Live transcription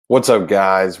What's up,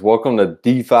 guys? Welcome to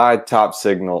DeFi Top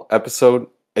Signal, Episode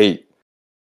 8.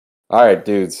 All right,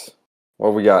 dudes.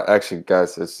 What we got? Actually,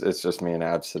 guys, it's just me and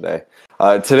Abs today.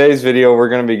 Today's video, we're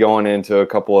going to be going into a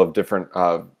couple of different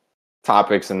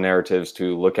topics and narratives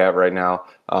to look at right now.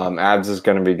 Abs is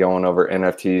going to be going over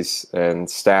NFTs and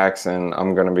stacks, and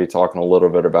I'm going to be talking a little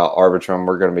bit about Arbitrum.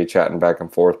 We're going to be chatting back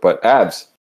and forth. But Abs,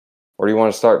 where do you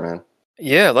want to start, man?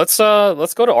 Yeah, let's go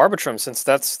to Arbitrum since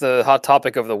that's the hot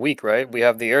topic of the week, right? We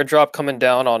have the airdrop coming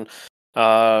down on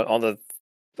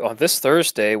this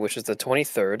Thursday, which is the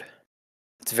 23rd.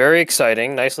 It's very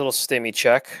exciting. Nice little stimmy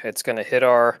check. It's gonna hit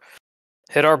our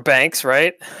banks,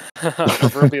 right?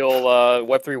 Proverbial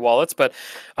Web3 wallets. But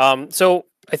so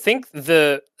I think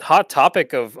the hot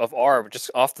topic of ARB, just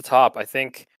off the top, I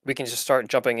think we can just start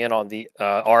jumping in on the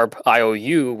ARB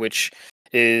IOU, which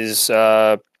is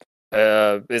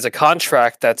a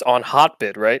contract that's on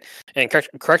Hotbit, right? And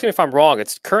correct me if I'm wrong.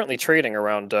 It's currently trading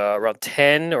around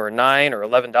 $10 or $9 or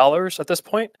 $11 at this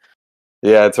point.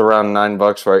 Yeah, it's around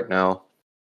 $9 right now.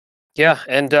 Yeah,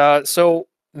 and so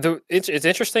it's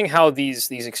interesting how these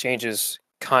exchanges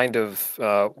kind of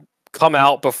come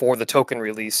out before the token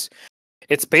release.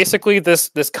 It's basically this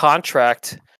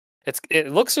contract.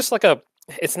 It looks just like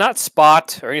it's not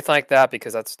spot or anything like that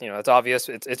because that's that's obvious.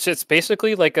 It's just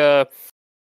basically like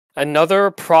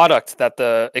another product that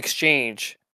the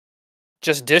exchange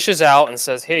just dishes out and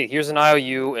says, hey, here's an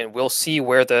IOU, and we'll see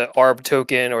where the ARB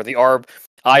token or the ARB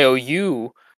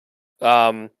IOU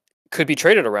could be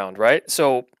traded around, right?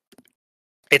 So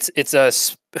it's a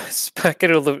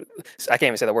speculative. I can't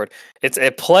even say the word. It's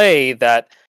a play that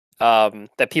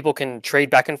that people can trade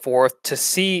back and forth to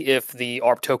see if the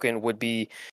ARB token would be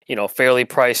fairly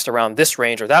priced around this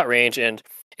range or that range. And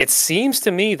it seems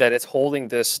to me that it's holding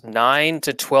this $9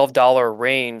 to $12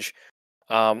 range,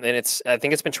 and I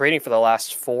think it's been trading for the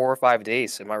last 4 or 5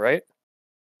 days. Am I right?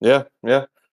 Yeah.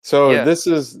 So Yeah. this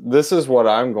is what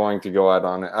I'm going to go at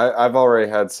on it. I've already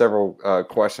had several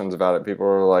questions about it. People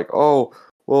are like, "Oh,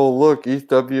 well, look,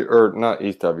 ETHW or not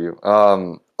ETHW.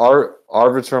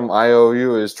 Arbitrum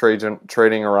IOU is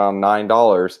trading around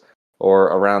 $9 or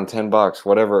around $10,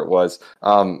 whatever it was."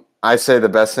 I say the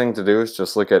best thing to do is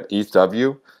just look at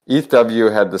ETHW.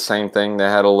 ETHW had the same thing. They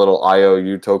had a little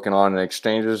IOU token on in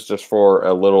exchanges just for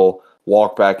a little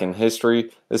walk back in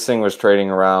history. This thing was trading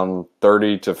around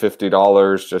 $30 to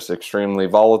 $50, just extremely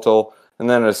volatile. And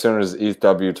then as soon as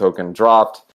ETHW token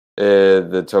dropped,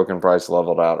 the token price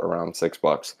leveled out around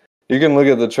 $6. You can look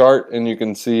at the chart and you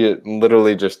can see it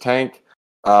literally just tank.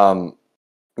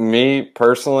 Me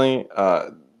personally,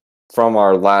 from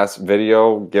our last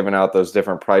video, giving out those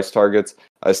different price targets,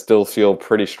 I still feel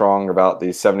pretty strong about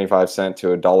the 75 cent to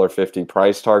 $1.50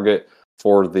 price target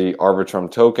for the Arbitrum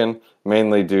token,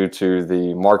 mainly due to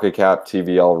the market cap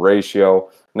TVL ratio.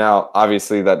 Now,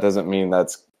 obviously, that doesn't mean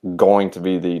that's going to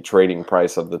be the trading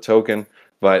price of the token,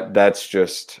 but that's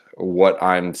just what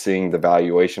I'm seeing the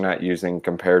valuation at using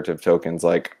comparative tokens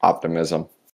like Optimism.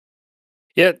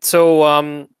 Yeah.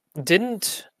 So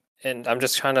didn't and I'm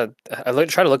just trying to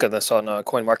try to look at this on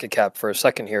CoinMarketCap for a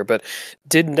second here, but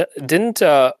didn't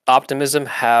Optimism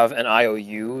have an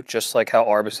IOU just like how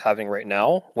ARB is having right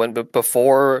now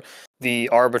before the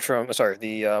Arbitrum, sorry,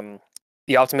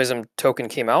 the Optimism token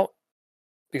came out?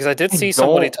 Because I did see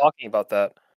somebody talking about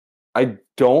that. I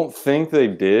don't think they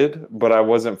did, but I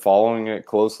wasn't following it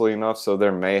closely enough, so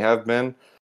there may have been.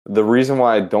 The reason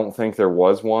why I don't think there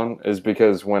was one is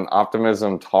because when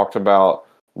Optimism talked about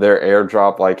their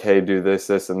airdrop, like, hey, do this,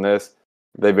 this, and this,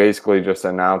 they basically just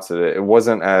announced it. It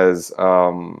wasn't as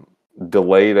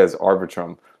delayed as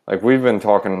Arbitrum. Like, we've been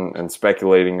talking and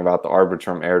speculating about the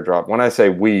Arbitrum airdrop. When I say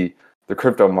we, the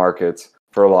crypto markets,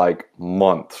 for like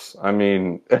months. I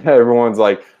mean, everyone's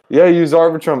like, yeah, use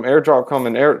Arbitrum, airdrop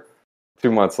coming,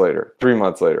 2 months later, 3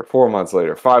 months later, 4 months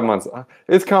later, 5 months.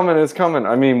 It's coming, it's coming.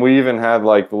 I mean, we even had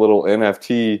like the little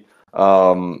NFT,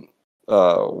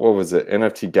 what was it,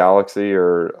 NFT Galaxy,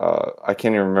 or I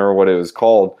can't even remember what it was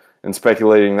called, and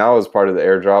speculating that was part of the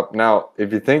airdrop. Now,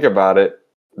 if you think about it,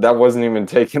 that wasn't even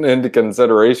taken into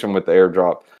consideration with the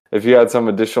airdrop. If you had some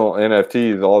additional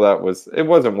NFTs, all that it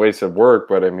wasn't wasted work,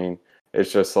 but I mean,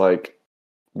 it's just like,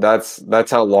 that's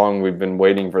how long we've been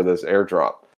waiting for this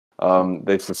airdrop.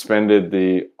 They suspended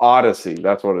the Odyssey,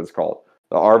 that's what it's called,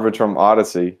 the Arbitrum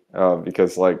Odyssey,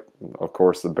 because, like, of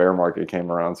course, the bear market came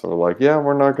around, so we're like, yeah,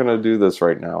 we're not going to do this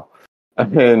right now,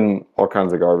 and all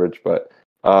kinds of garbage. But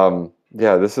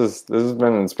yeah, this has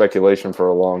been in speculation for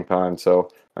a long time, so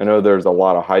I know there's a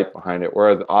lot of hype behind it.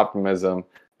 Whereas Optimism,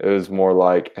 it was more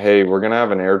like, hey, we're going to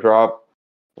have an airdrop,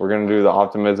 we're going to do the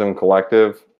Optimism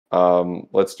Collective,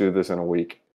 let's do this in a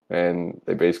week, and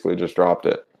they basically just dropped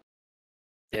it.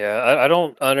 Yeah, I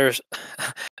don't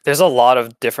There's a lot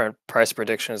of different price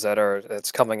predictions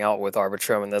that's coming out with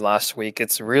Arbitrum in the last week.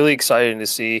 It's really exciting to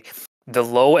see. The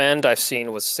low end I've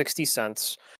seen was 60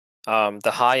 cents.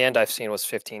 The high end I've seen was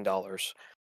 $15.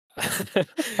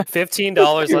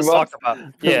 $15. Too Let's much. talk about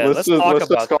yeah. Let's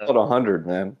just call it 100,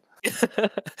 man.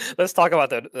 Let's talk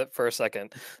about that for a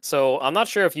second. So I'm not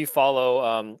sure if you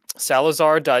follow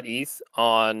Salazar.eth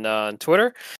on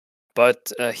Twitter,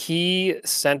 but he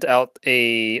sent out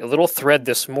a little thread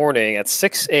this morning at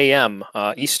 6 a.m.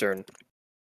 Eastern.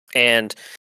 And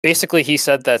basically, he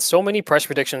said that so many price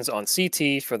predictions on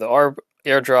CT for the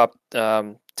airdrop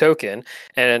token,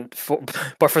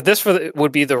 but for this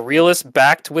would be the realist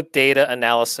backed with data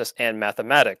analysis and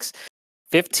mathematics.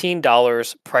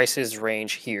 $15 prices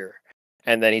range here.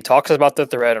 And then he talks about the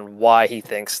thread and why he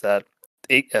thinks that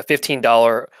a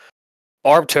 $15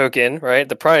 ARB token, right,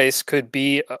 the price could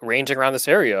be ranging around this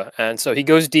area. And so he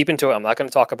goes deep into it. I'm not going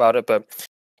to talk about it, but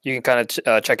you can kind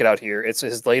of check it out here. It's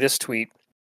his latest tweet.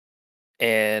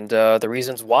 And the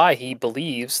reasons why he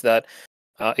believes that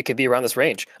it could be around this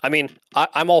range. I mean,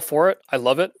 I'm all for it. I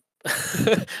love it. I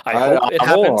hope it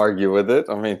I won't happens. argue with it.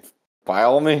 I mean, by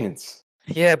all means.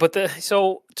 Yeah, but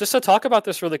so just to talk about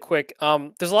this really quick,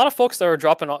 there's a lot of folks that are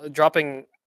dropping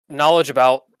knowledge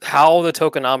about how the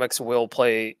tokenomics will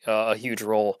play a huge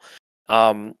role.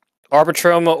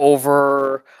 Arbitrum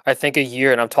over, I think, a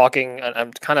year, and I'm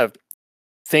kind of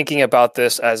thinking about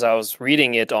this as I was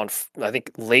reading it on, I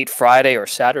think, late Friday or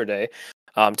Saturday,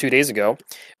 2 days ago.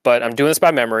 But I'm doing this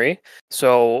by memory.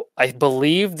 So I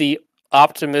believe the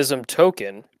Optimism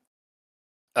token,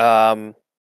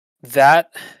 that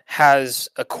has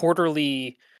a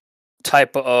quarterly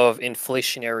type of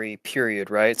inflationary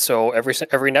period, right? So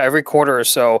every quarter or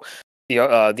so,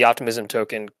 the Optimism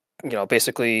token,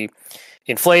 basically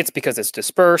inflates because it's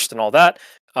dispersed and all that.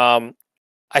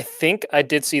 I think I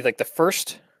did see like the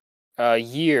first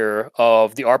year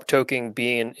of the ARP token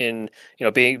being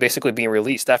basically being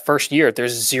released. That first year,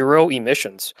 there's zero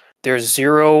emissions. There's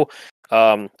zero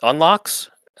unlocks.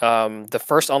 The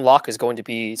first unlock is going to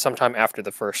be sometime after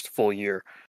the first full year.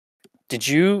 Did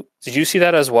you see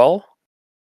that as well?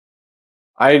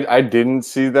 I didn't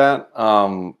see that,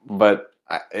 but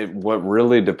what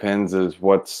really depends is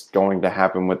what's going to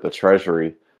happen with the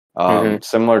treasury.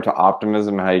 Similar to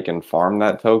Optimism, how you can farm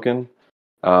that token,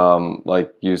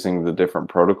 like using the different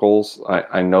protocols.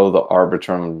 I know the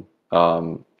Arbitrum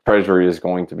treasury is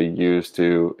going to be used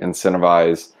to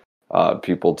incentivize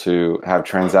people to have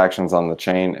transactions on the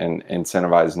chain and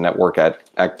incentivize network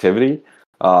activity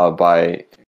by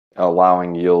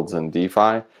allowing yields in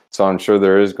DeFi. So I'm sure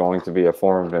there is going to be a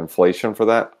form of inflation for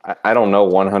that. I don't know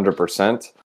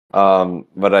 100%,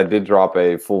 but I did drop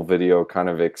a full video kind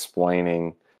of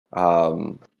explaining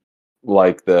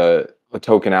like the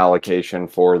token allocation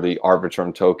for the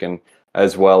Arbitrum token,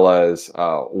 as well as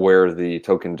where the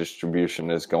token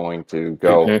distribution is going to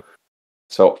go.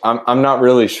 So I'm not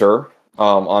really sure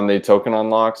on the token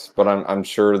unlocks, but I'm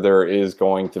sure there is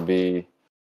going to be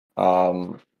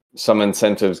some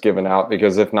incentives given out,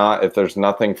 because if there's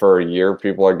nothing for a year,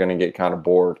 people are going to get kind of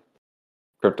bored.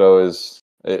 Crypto is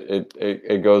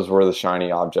it goes where the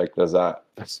shiny object is at,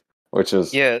 which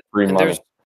is free money.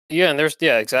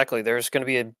 Exactly. There's going to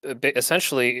be a bit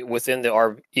essentially within the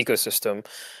ARB ecosystem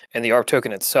and the ARB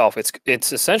token itself.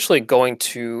 It's essentially going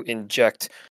to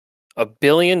inject $1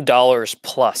 billion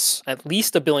plus, at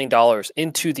least $1 billion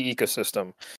into the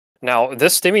ecosystem. Now,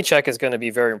 this stimmy check is going to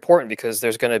be very important because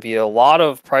there's going to be a lot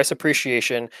of price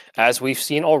appreciation, as we've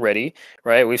seen already,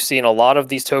 right? We've seen a lot of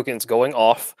these tokens going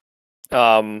off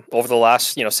over the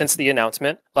last, since the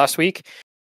announcement last week.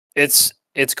 It's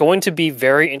going to be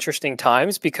very interesting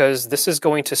times because this is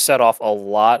going to set off a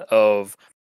lot of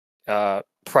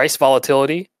price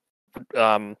volatility.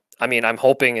 I mean, I'm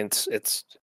hoping it's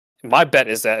my bet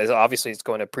is that obviously it's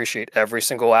going to appreciate every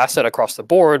single asset across the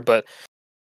board, but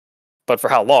for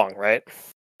how long, right?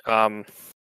 And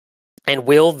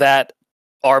will that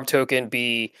ARB token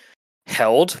be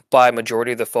held by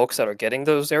majority of the folks that are getting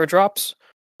those airdrops,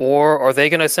 or are they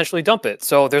going to essentially dump it?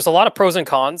 So there's a lot of pros and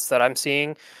cons that I'm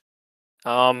seeing.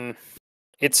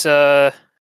 It's I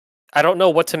don't know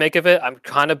what to make of it. I'm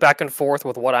kind of back and forth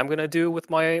with what I'm going to do with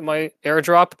my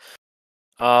airdrop.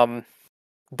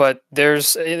 But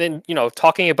there's, and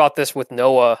talking about this with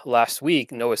Noah last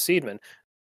week, Noah Seedman,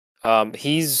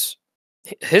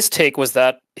 his take was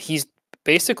that he's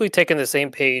basically taken the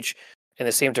same page in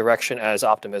the same direction as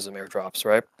Optimism airdrops,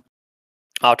 right?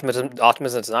 Optimism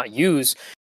does not use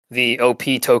the OP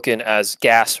token as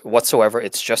gas whatsoever.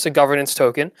 It's just a governance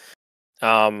token.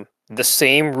 The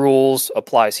same rules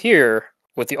applies here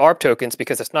with the ARB tokens,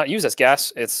 because it's not used as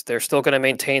gas, they're still going to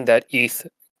maintain that ETH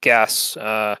gas,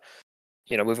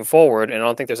 moving forward. And I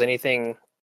don't think there's anything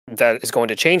that is going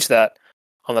to change that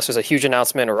unless there's a huge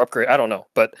announcement or upgrade. I don't know.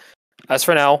 But as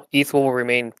for now, ETH will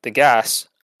remain the gas.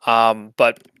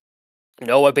 But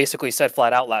Noah basically said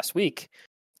flat out last week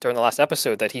during the last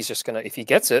episode that he's just going to, if he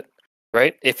gets it,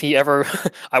 right? If he ever,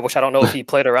 I don't know if he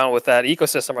played around with that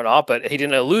ecosystem or not, but he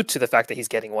didn't allude to the fact that he's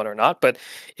getting one or not. But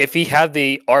if he had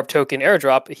the ARB token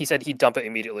airdrop, he said he'd dump it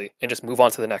immediately and just move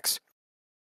on to the next.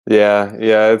 Yeah,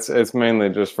 it's mainly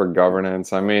just for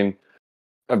governance. I mean,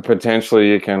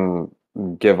 potentially you can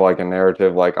give like a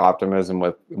narrative like optimism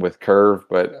with Curve,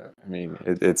 but I mean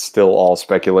it's still all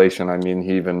speculation. I mean,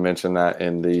 he even mentioned that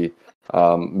in the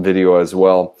video as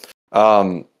well.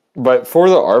 But for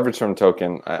the Arbitrum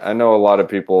token, I know a lot of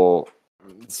people,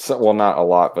 well, not a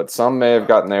lot, but some may have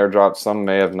gotten airdrops, some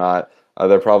may have not.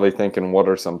 They're probably thinking, what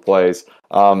are some plays?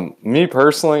 Me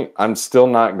personally, I'm still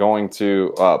not going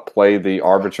to play the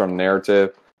Arbitrum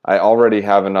narrative. I already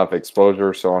have enough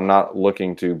exposure, so I'm not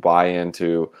looking to buy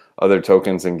into other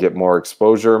tokens and get more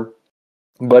exposure.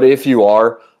 But if you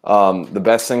are, the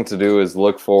best thing to do is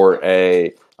look for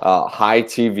a high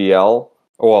TVL,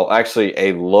 well, actually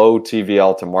a low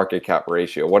TVL to market cap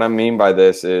ratio. What I mean by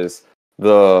this is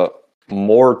the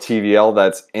more TVL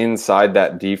that's inside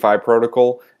that DeFi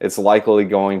protocol, it's likely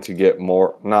going to get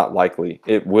more, not likely,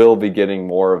 it will be getting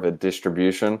more of a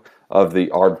distribution of the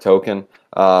ARB token.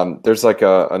 There's like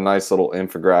a nice little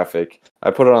infographic. I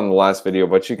put it on the last video,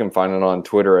 but you can find it on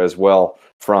Twitter as well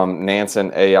from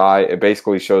Nansen AI. It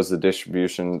basically shows the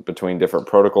distribution between different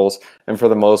protocols. And for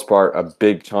the most part, a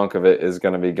big chunk of it is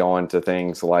going to be going to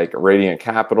things like Radiant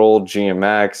Capital,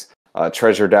 GMX,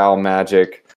 Treasure DAO,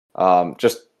 Magic,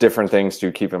 just different things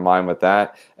to keep in mind with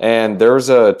that. And there's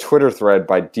a Twitter thread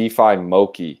by DeFi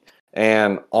Moki.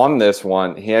 And on this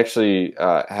one, he actually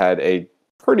had a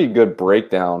pretty good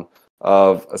breakdown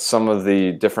of some of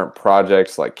the different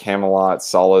projects like Camelot,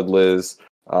 Solid Liz,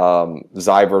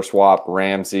 Zyberswap,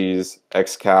 Ramses,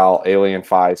 Xcal,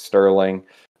 AlienFi, Sterling.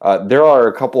 There are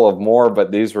a couple of more,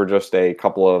 but these were just a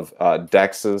couple of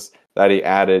dexes that he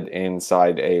added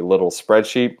inside a little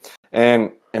spreadsheet.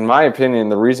 And in my opinion,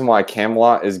 the reason why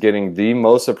Camelot is getting the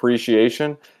most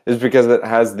appreciation is because it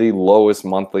has the lowest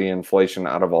monthly inflation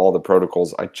out of all the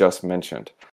protocols I just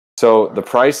mentioned. So the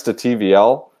price to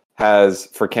TVL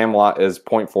for Camelot is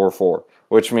 0.44,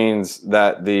 which means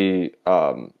that the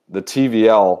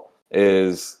TVL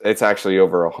it's actually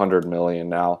over 100 million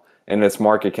now, and its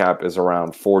market cap is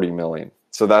around 40 million.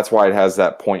 So that's why it has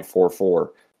that 0.44,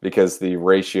 because the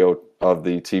ratio of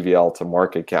the TVL to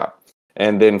market cap.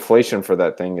 And the inflation for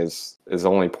that thing is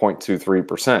only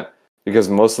 0.23%, because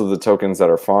most of the tokens that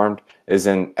are farmed is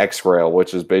in X-Grail,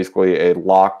 which is basically a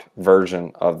locked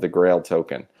version of the Grail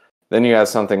token. Then you have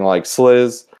something like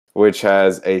Sliz, which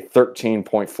has a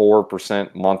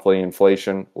 13.4% monthly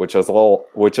inflation, which is a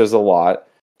lot.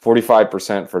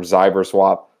 45% for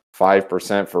Zyberswap,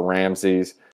 5% for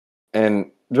Ramses.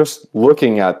 And just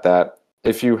looking at that,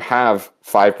 if you have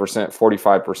 5%,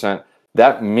 45%,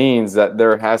 that means that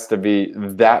there has to be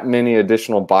that many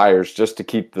additional buyers just to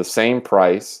keep the same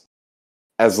price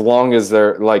as long as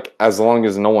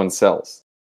no one sells.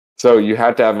 So you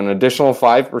have to have an additional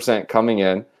 5% coming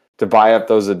in to buy up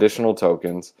those additional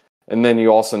tokens. And then you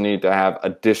also need to have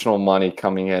additional money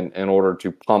coming in order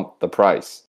to pump the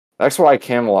price. That's why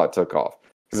Camelot took off,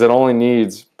 because it only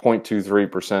needs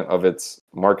 0.23% of its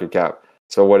market cap.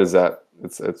 So what is that?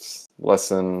 It's less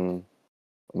than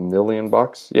 $1 million.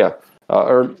 Yeah.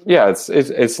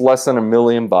 It's less than $1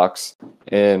 million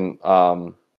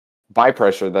in buy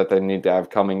pressure that they need to have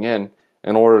coming in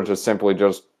order to simply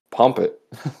just pump it.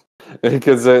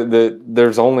 Because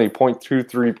there's only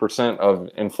 0.23% of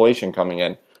inflation coming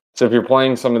in. So if you're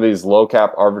playing some of these low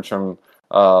cap Arbitrum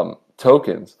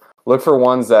tokens, look for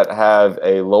ones that have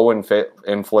a low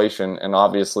inflation and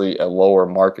obviously a lower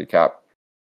market cap.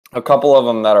 A couple of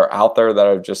them that are out there that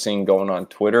I've just seen going on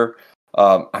Twitter.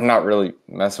 I'm not really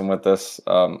messing with this.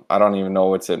 I don't even know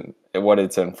what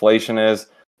its inflation is,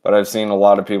 but I've seen a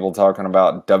lot of people talking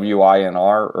about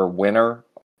WINR or winner.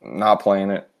 Not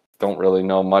playing it. Don't really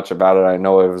know much about it. I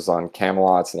know it was on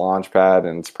Camelot's launchpad,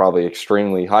 and it's probably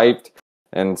extremely hyped,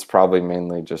 and it's probably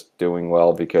mainly just doing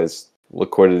well because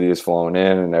liquidity is flowing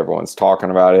in and everyone's talking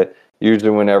about it.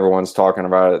 Usually when everyone's talking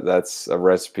about it, that's a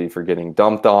recipe for getting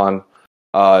dumped on.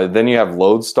 Then you have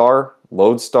Lodestar.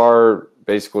 Lodestar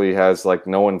basically has like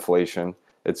no inflation.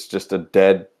 It's just a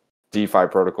dead DeFi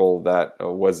protocol that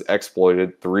was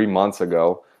exploited 3 months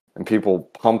ago, and people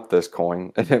pumped this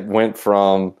coin. And it went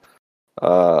from,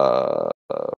 what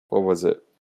was it?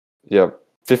 Yeah,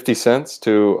 50 cents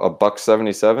to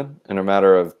 $1.77 in a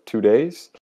matter of 2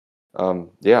 days.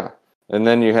 Yeah. And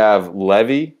then you have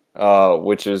Levy,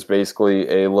 which is basically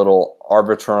a little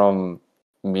Arbitrum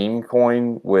meme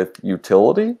coin with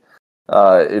utility.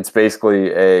 It's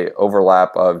basically a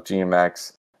overlap of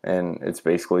GMX, and it's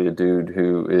basically a dude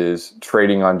who is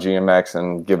trading on GMX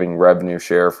and giving revenue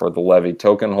share for the Levy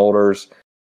token holders.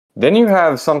 Then you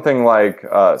have something like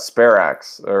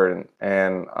Sparax,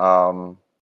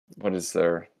 what is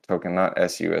their token? Not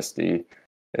SUSD.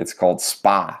 It's called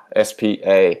SPA,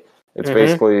 SPA. It's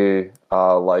basically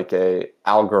like a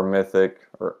algorithmic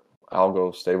or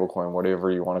algo stablecoin, whatever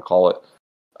you want to call it.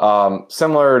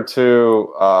 Similar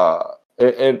to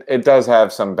it does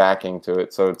have some backing to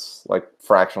it, so it's like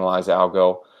fractionalized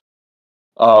algo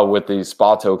with the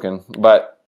SPA token,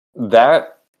 but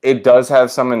that it does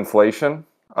have some inflation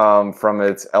from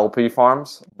its LP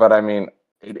farms, but I mean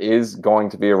it is going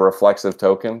to be a reflexive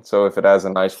token, so if it has a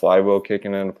nice flywheel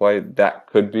kicking into play, that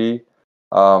could be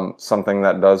something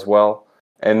that does well.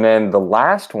 And then the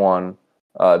last one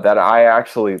that I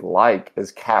actually like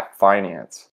is Cap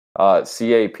Finance,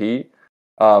 CAP.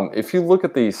 If you look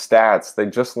at these stats, they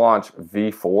just launched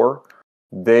V4.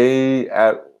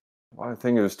 I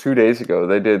think it was 2 days ago,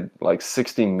 they did like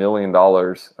 $60 million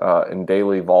in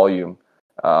daily volume.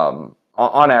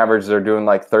 On average, they're doing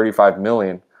like 35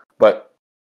 million, but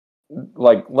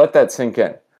like let that sink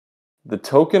in. The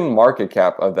token market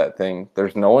cap of that thing,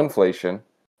 there's no inflation.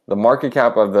 The market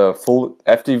cap of the full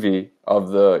FTV of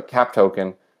the cap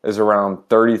token is around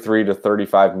 33 to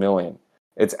 35 million.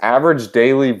 Its average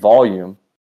daily volume,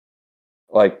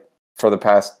 like for the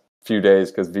past few days,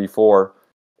 because V4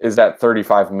 is at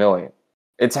 35 million.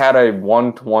 It's had a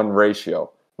 1-to-1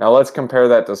 ratio. Now let's compare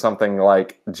that to something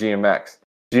like GMX.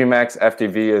 GMX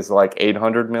FTV is like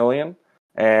 800 million,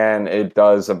 and it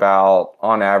does about,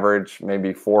 on average,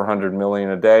 maybe 400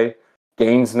 million a day.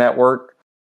 Gains Network,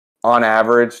 on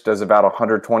average, does about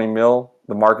 120 mil.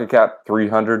 The market cap,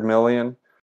 300 million.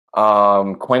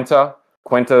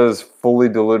 Quinta's fully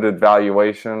diluted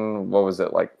valuation, what was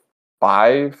it, like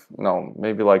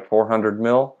maybe like 400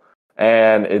 mil.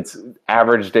 And its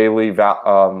average daily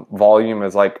volume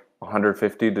is like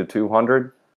 150 to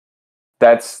 200.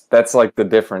 That's like the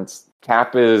difference.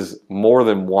 Cap is more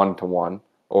than 1-to-1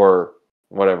 or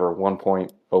whatever,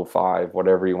 1.05,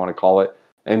 whatever you want to call it.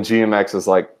 And GMX is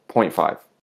like 0.5.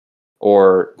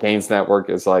 Or Gains Network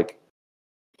is like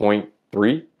 0.3,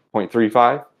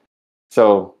 0.35.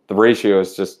 So the ratio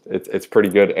is just, it's pretty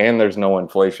good, and there's no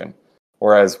inflation.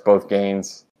 Whereas both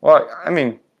Gains, well, I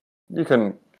mean, you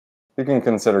can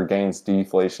consider Gains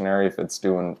deflationary if it's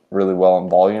doing really well in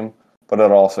volume, but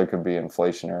it also could be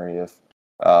inflationary if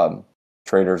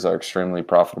traders are extremely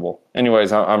profitable.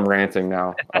 Anyways, I'm ranting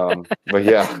now. But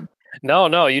yeah.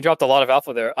 No, you dropped a lot of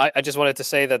alpha there. I just wanted to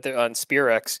say that on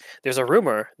SpearX, there's a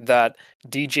rumor that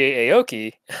DJ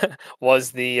Aoki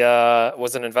was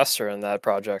an investor in that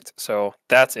project. So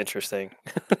that's interesting.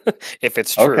 If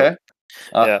it's true. Okay.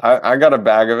 Yeah. I got a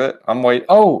bag of it. I'm waiting.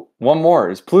 Oh, one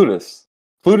more is Plutus.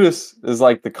 Plutus is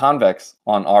like the convex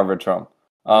on Arbitrum,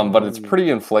 but it's pretty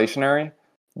inflationary.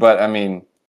 But I mean,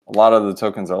 a lot of the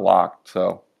tokens are locked,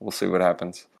 so we'll see what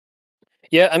happens.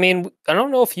 Yeah, I mean, I don't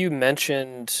know if you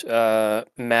mentioned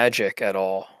Magic at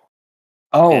all.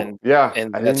 Oh, yeah.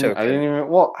 And I that didn't token. even.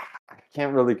 Well, I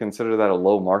can't really consider that a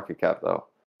low market cap though.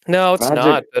 No, it's Magic.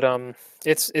 not. But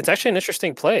it's actually an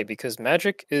interesting play because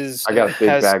Magic I got a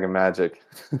big bag of Magic.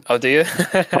 Oh, do you?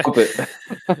 Pump it.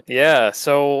 Yeah.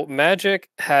 So Magic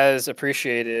has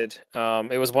appreciated.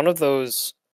 It was one of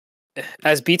those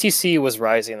as BTC was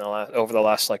rising over the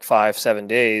last like 5-7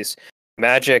 days.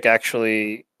 Magic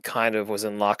actually kind of was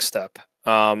in lockstep.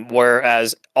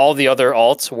 Whereas all the other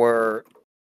alts were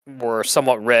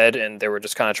somewhat red and they were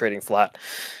just kind of trading flat.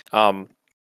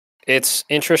 It's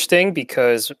interesting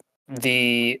because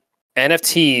the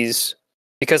NFTs,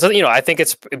 because I think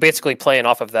it's basically playing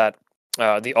off of that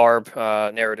the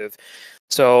ARB narrative.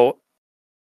 So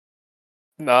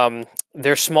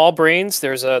there's Small Brains.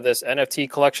 There's this NFT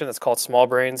collection that's called Small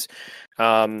Brains.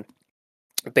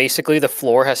 Basically, the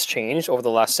floor has changed over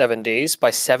the last 7 days by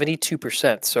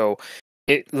 72%. So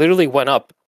it literally went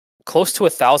up close to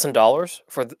 $1,000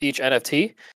 for each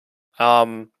NFT,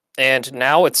 and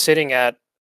now it's sitting at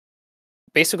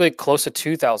basically close to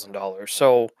 $2,000.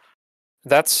 So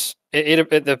that's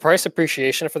the price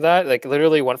appreciation for that. Like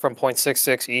literally went from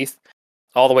 0.66 ETH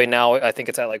all the way now. I think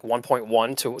it's at like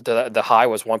 1.1 to the high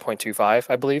was 1.25,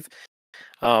 I believe.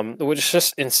 Which is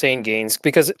just insane gains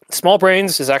because Small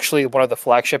Brains is actually one of the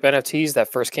flagship NFTs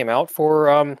that first came out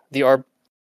for the ARB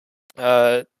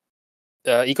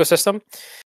ecosystem.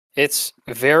 It's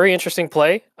very interesting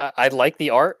play. I like the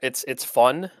art. It's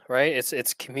fun, right?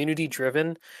 It's community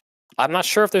driven. I'm not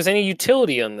sure if there's any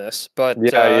utility on this, but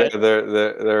Yeah,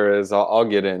 there is. I'll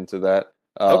get into that.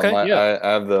 okay, yeah, I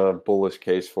have the bullish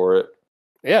case for it.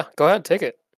 yeah. Go ahead, take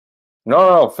it.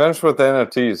 No, finish with the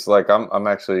NFTs. Like I'm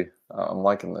actually I'm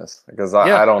liking this because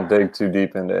Yeah, I don't dig too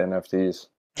deep into NFTs.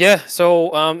 yeah.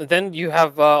 So then you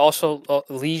have also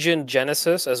Legion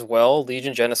Genesis as well.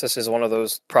 Legion Genesis is one of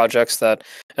those projects that,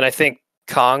 and I think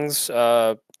Kongs.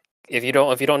 If you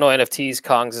don't know NFTs,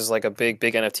 Kongs is like a big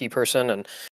NFT person, and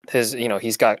his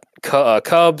he's got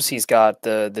Cubs, he's got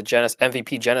the Genesis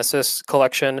MVP Genesis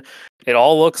collection. It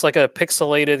all looks like a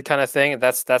pixelated kind of thing.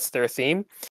 That's their theme.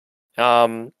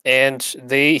 And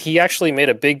he actually made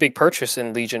a big purchase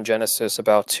in Legion Genesis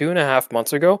about 2.5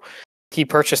 months ago. He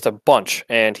purchased a bunch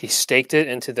and he staked it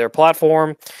into their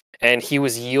platform, and he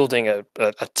was yielding a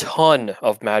ton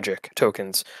of magic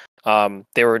tokens.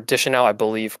 They were dishing out, I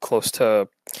believe, close to,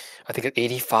 I think,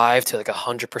 85 to like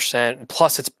 100%.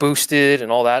 Plus, it's boosted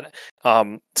and all that.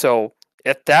 So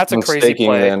that's a I'm crazy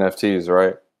staking the play. NFTs,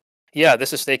 right? Yeah,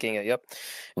 this is staking it. Yep.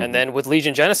 And then with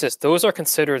Legion Genesis, those are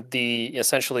considered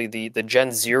essentially the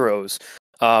Gen Zeros.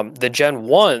 The Gen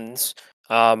Ones,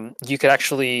 you could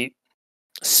actually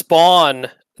spawn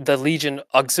the Legion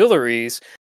auxiliaries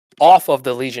off of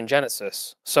the Legion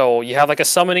Genesis. So you have like a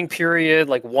summoning period,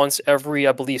 like once every,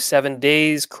 I believe, 7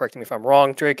 days. Correct me if I'm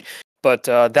wrong, Drake. But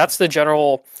that's the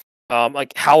general,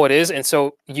 like how it is. And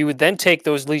so you would then take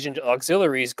those Legion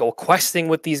auxiliaries, go questing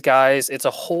with these guys.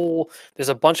 There's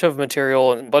a bunch of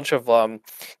material and a bunch of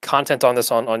content on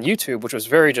this on YouTube, which was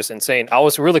very just insane. I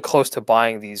was really close to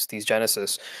buying these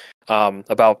Genesis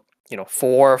about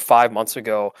 4 or 5 months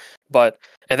ago,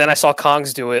 and then I saw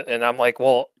Kongs do it, and I'm like,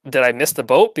 well, did I miss the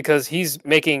boat? Because he's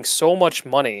making so much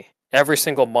money every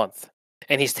single month,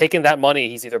 and he's taking that money.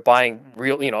 He's either buying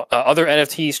real, other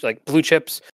NFTs like blue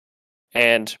chips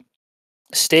and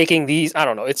staking these. I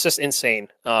don't know. It's just insane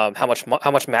how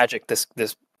much magic this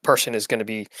person is going to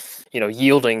be,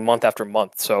 yielding month after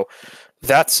month. So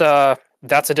that's a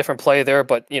different play there.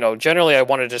 But generally, I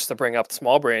wanted just to bring up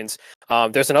Small Brains.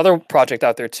 There's another project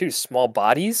out there too, Small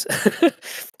Bodies.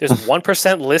 There's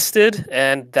 1% listed,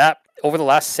 and that over the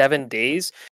last 7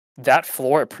 days, that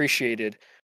floor appreciated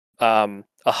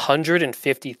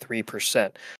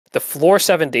 153%. The floor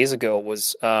 7 days ago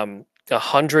was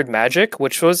 100 magic,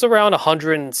 which was around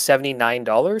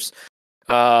 $179.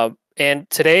 And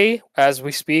today, as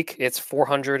we speak, it's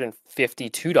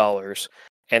 $452,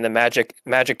 and the magic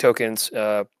tokens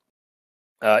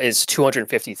is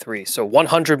 253. So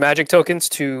 100 magic tokens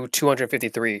to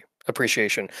 253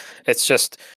 appreciation. It's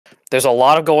just there's a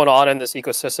lot of going on in this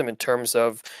ecosystem in terms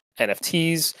of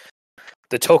NFTs.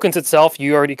 The tokens itself,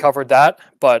 you already covered that,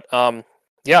 but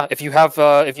yeah, if you have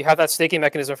that staking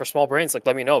mechanism for Small Brains, like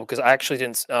let me know, because I actually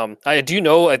didn't. I do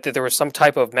know that there was some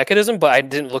type of mechanism, but I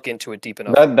didn't look into it deep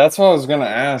enough. That's what I was gonna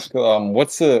ask.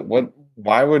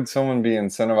 Why would someone be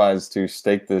incentivized to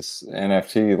stake this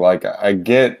NFT? Like I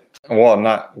get, well,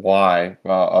 not why.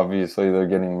 Obviously they're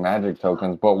getting magic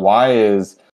tokens, but why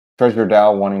is Treasure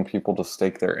DAO wanting people to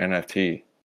stake their NFT?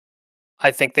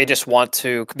 I think they just want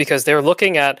to, because they're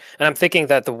looking at, and I'm thinking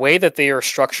that the way that they are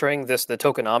structuring this, the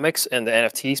tokenomics and the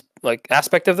NFTs like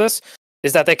aspect of this,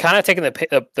 is that they kind of taken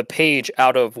the page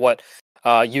out of what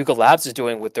Yuga Labs is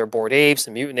doing with their Bored Apes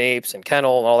and Mutant Apes and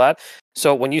Kennel and all that.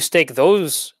 So when you stake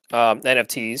those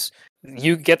NFTs,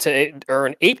 you get to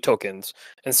earn ape tokens,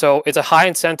 and so it's a high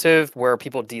incentive where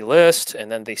people delist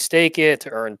and then they stake it to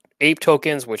earn ape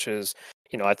tokens, which is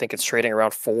I think it's trading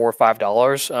around $4 or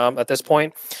 $5 at this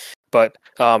point. But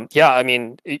yeah, I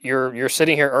mean, you're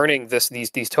sitting here earning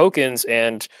these tokens,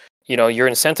 and you're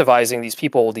incentivizing these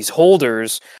people, these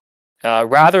holders,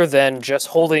 rather than just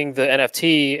holding the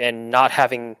NFT and not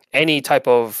having any type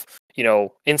of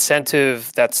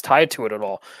incentive that's tied to it at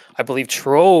all. I believe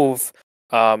Trove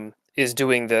is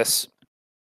doing this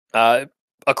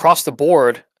across the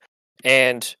board,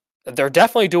 and they're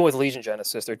definitely doing it with Legion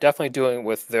Genesis. They're definitely doing it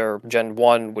with their Gen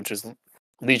 1, which is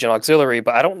Legion Auxiliary,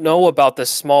 but I don't know about the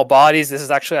Small Bodies. This is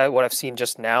actually what I've seen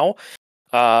just now.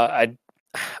 I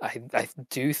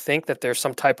do think that there's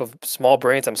some type of Small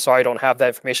Brains. I'm sorry I don't have that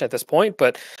information at this point,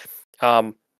 but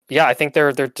yeah, I think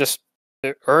they're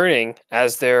earning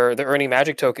as they're earning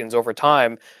magic tokens over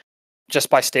time just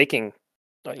by staking.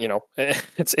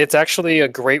 It's actually a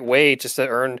great way just to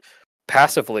earn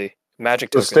passively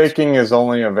magic tokens. Staking is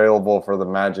only available for the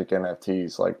magic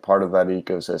NFTs, like part of that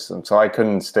ecosystem. So I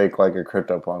couldn't stake like a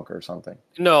CryptoPunk or something.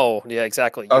 No, yeah,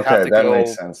 exactly. Okay, that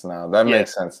makes sense now.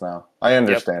 Makes sense now. I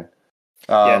understand.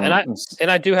 Yeah, Um,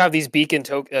 and I do have these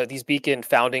these beacon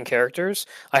founding characters.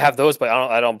 I have those, but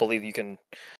I don't believe you can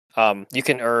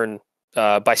earn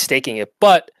by staking it.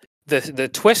 But the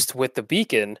twist with the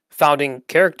beacon founding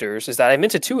characters is that I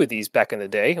minted two of these back in the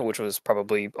day, which was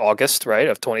probably August, right,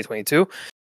 of 2022.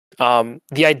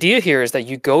 The idea here is that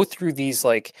you go through these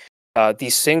like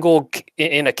these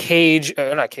in a cage,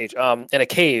 not cage, in a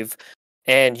cave,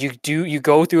 and you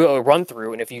go through a run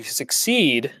through, and if you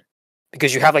succeed,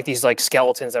 because you have like these like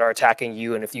skeletons that are attacking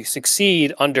you, and if you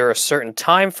succeed under a certain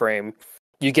time frame,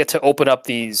 you get to open up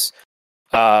these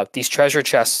treasure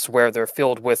chests where they're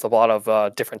filled with a lot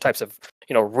of different types of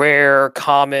rare,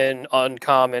 common,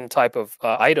 uncommon type of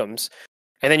items,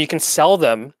 and then you can sell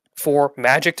them for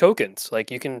magic tokens.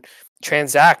 Like you can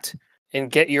transact and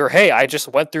get your hey, I just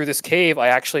went through this cave. I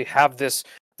actually have this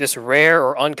rare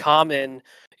or uncommon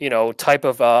type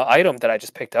of item that I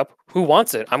just picked up. Who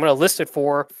wants it? I'm going to list it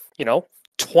for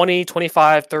 20,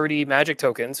 25, 30 magic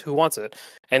tokens. Who wants it?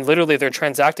 And literally they're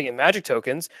transacting in magic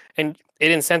tokens, and it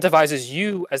incentivizes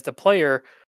you as the player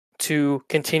to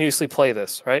continuously play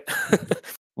this, right? It's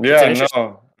an yeah,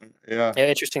 no, yeah.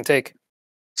 interesting take.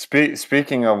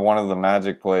 Speaking of one of the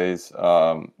Magic plays,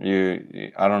 I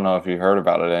don't know if you heard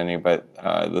about it any, but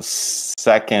the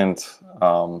second,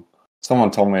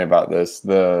 someone told me about this.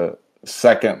 The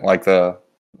second, like the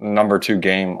number two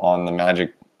game on the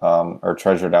Magic or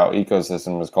Treasured Out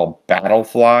ecosystem was called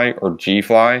Battlefly or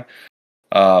G-Fly.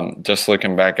 Just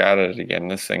looking back at it again,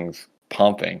 this thing's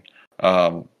pumping.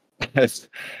 Um,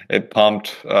 it pumped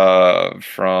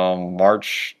from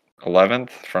March 11th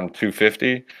from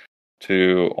 250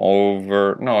 to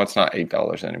over, no, it's not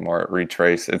 $8 anymore. It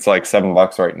retraced. It's like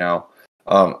 $7 right now.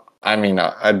 I mean,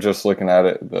 I'm just looking at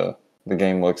it. The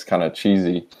game looks kind of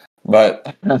cheesy,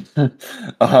 but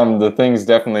the thing's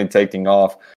definitely taking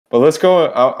off. But let's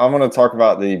go. I'm going to talk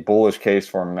about the bullish case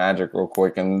for Magic real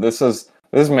quick, and this is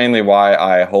mainly why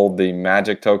I hold the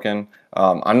Magic token.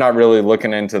 I'm not really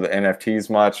looking into the NFTs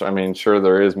much. I mean, sure,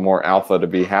 there is more alpha to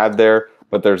be had there,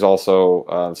 but there's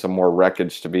also some more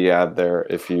wreckage to be had there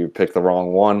if you pick the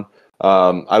wrong one.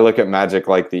 I look at Magic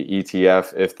like the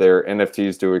ETF. If their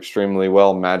NFTs do extremely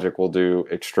well, Magic will do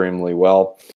extremely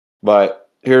well. But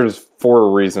here's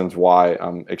 4 reasons why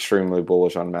I'm extremely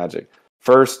bullish on Magic.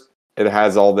 First, it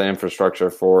has all the infrastructure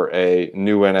for a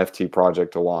new NFT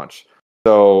project to launch.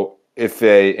 So if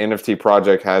a NFT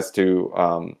project has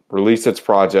to release its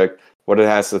project, what it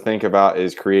has to think about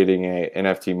is creating a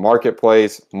NFT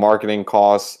marketplace, marketing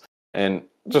costs, and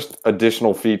just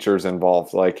additional features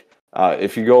involved. Like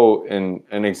if you go in,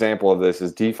 an example of this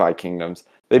is DeFi Kingdoms.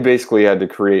 They basically had to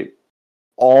create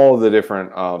all the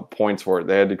different points for it.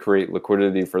 They had to create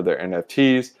liquidity for their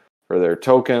NFTs, for their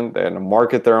token. They had to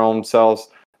market their own selves.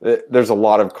 There's a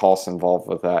lot of costs involved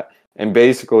with that. And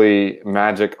basically,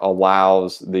 Magic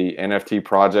allows the NFT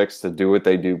projects to do what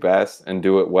they do best and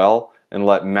do it well, and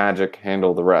let Magic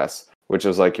handle the rest, which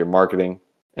is like your marketing,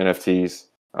 NFTs,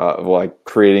 like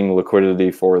creating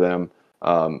liquidity for them,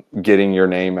 getting your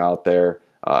name out there,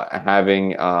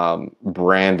 having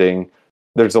branding.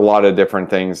 There's a lot of different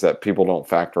things that people don't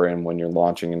factor in when you're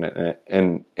launching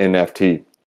an NFT.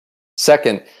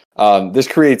 Second, this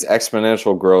creates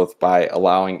exponential growth by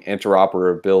allowing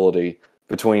interoperability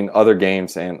between other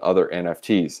games and other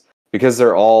NFTs. Because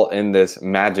they're all in this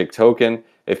Magic token,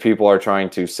 if people are trying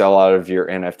to sell out of your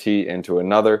NFT into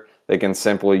another, they can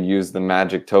simply use the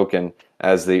Magic token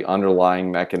as the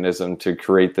underlying mechanism to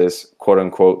create this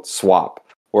quote-unquote swap.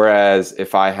 Whereas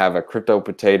if I have a crypto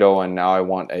potato and now I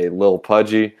want a Lil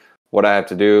Pudgy, what I have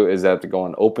to do is I have to go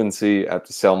on OpenSea, I have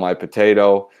to sell my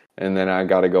potato, and then I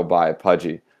got to go buy a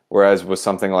Pudgy. Whereas with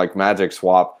something like Magic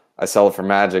Swap, I sell it for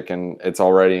Magic and it's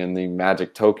already in the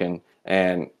Magic token,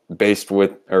 and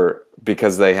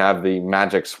because they have the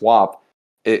Magic Swap,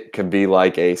 it could be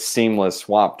like a seamless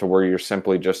swap to where you're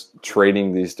simply just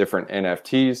trading these different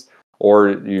NFTs, or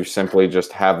you simply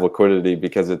just have liquidity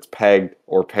because it's pegged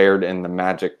or paired in the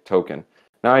Magic token.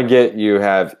 Now I get you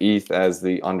have ETH as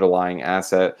the underlying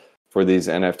asset for these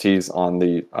NFTs on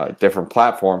the different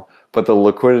platform, but the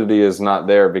liquidity is not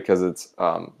there because it's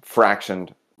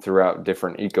fractioned throughout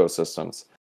different ecosystems.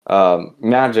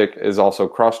 Magic is also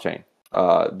cross-chain.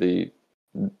 The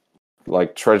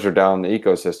like treasure down the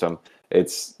ecosystem,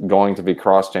 it's going to be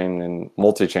cross-chain and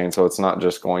multi-chain, so it's not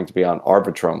just going to be on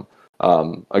Arbitrum.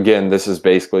 Again, this is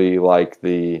basically like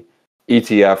the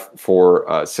ETF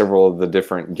for several of the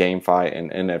different GameFi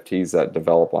and NFTs that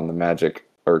develop on the Magic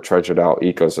or treasured out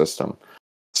ecosystem.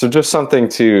 So just something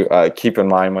to keep in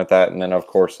mind with that. And then, of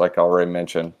course, like I already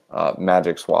mentioned,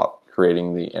 Magic Swap,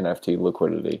 creating the NFT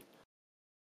liquidity.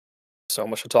 So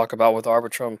much to talk about with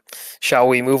Arbitrum. Shall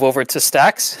we move over to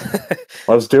Stacks?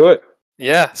 Let's do it.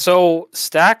 Yeah, so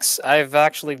Stacks, I've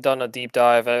actually done a deep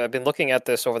dive. I've been looking at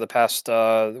this over the past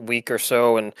week or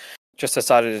so, and just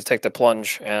decided to take the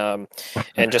plunge, and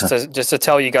just to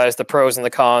tell you guys the pros and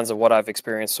the cons of what I've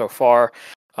experienced so far.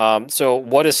 So,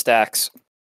 what is Stacks?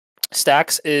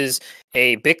 Stacks is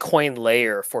a Bitcoin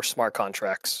layer for smart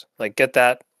contracts. Like, get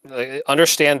that,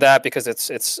 understand that, because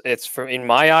it's from, in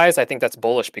my eyes, I think that's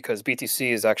bullish because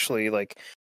BTC is actually like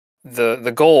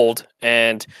the gold,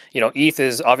 and ETH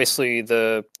is obviously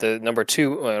the number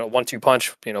two, 1-2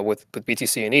 punch, with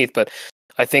BTC and ETH. But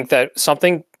I think that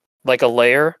something like a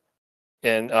layer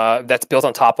and that's built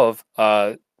on top of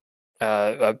a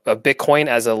Bitcoin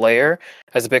as a layer,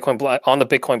 as a on the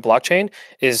Bitcoin blockchain,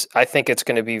 is, I think it's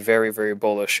going to be very, very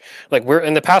bullish. Like, we're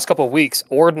in the past couple of weeks,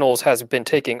 ordinals has been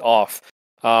taking off,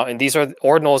 and these are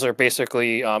ordinals are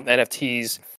basically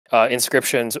NFTs,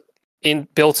 inscriptions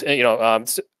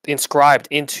inscribed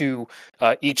into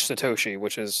each Satoshi,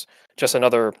 which is just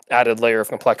another added layer of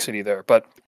complexity there. But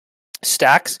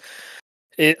Stacks,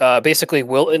 it basically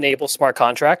will enable smart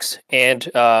contracts and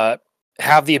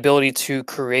have the ability to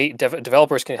create,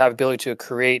 developers can have the ability to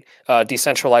create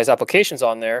decentralized applications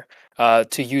on there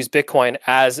to use Bitcoin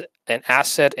as an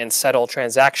asset and settle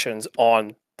transactions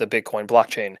on the Bitcoin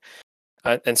blockchain.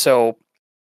 And so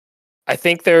I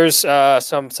think there's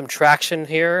some traction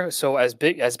here. So as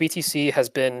BTC has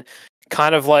been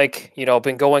kind of like,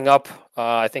 been going up,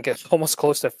 I think it's almost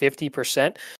close to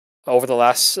 50% over the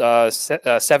last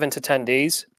 7 to 10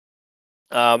 days.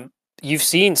 You've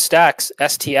seen Stacks,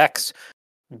 STX,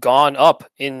 gone up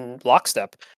in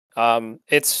lockstep.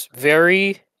 It's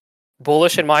very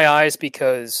bullish in my eyes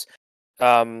because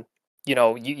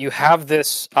you have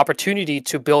this opportunity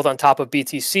to build on top of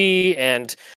BTC,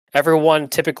 and everyone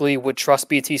typically would trust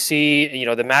BTC.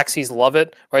 The maxis love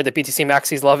it, right? The BTC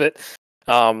maxis love it.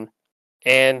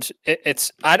 And I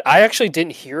actually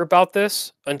didn't hear about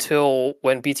this until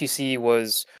when BTC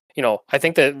was, I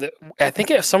think I think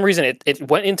for some reason it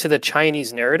went into the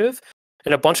Chinese narrative,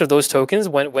 and a bunch of those tokens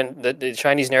when the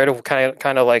Chinese narrative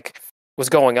kind of like was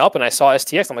going up, and I saw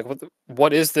STX, I'm like,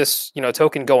 what is this,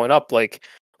 token going up like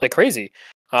crazy?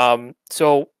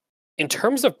 So in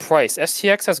terms of price,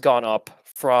 STX has gone up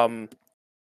from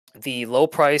the low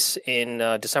price in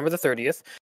December the 30th.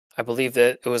 I believe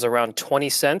that it was around 20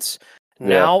 cents.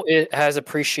 Now it has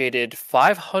appreciated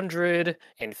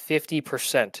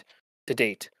 550% to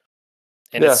date,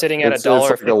 and it's sitting at it's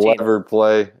like a $1.15. levered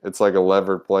play. It's like a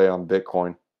levered play on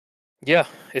Bitcoin. Yeah,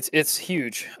 it's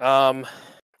huge.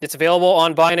 It's available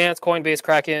on Binance, Coinbase,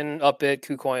 Kraken, Upbit,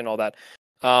 KuCoin, all that.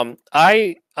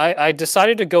 I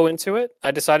decided to go into it. I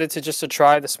decided to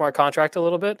try the smart contract a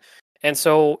little bit, and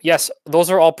so yes, those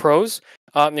are all pros.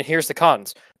 And here's the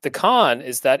cons. The con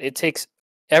is that it takes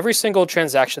every single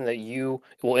transaction that you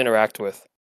will interact with.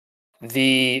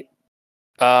 Each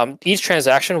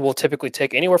transaction will typically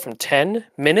take anywhere from 10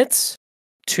 minutes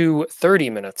to 30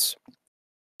 minutes.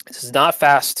 This is not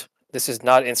fast. This is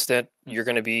not instant. You're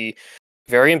going to be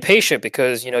very impatient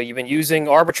because you've been using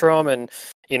Arbitrum and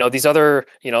these other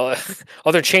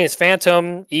other chains,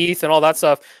 Phantom, ETH, and all that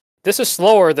stuff. This is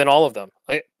slower than all of them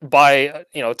by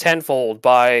tenfold,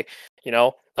 by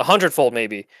 100-fold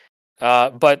maybe.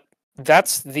 But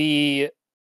this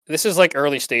is like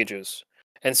early stages,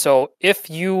 and so if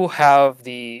you have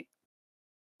the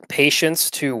patience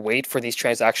to wait for these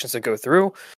transactions to go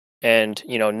through, and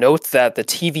note that the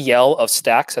TVL of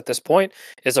Stacks at this point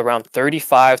is around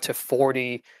 35 to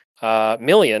 40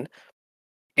 million.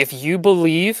 If you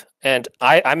believe, and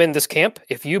I'm in this camp,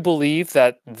 if you believe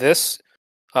that this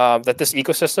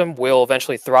ecosystem will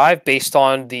eventually thrive based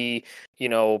on the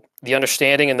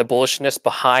understanding and the bullishness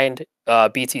behind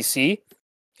BTC,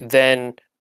 then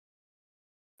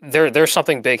there's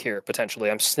something big here potentially.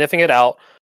 I'm sniffing it out,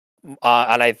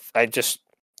 and I just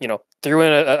threw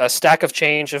in a stack of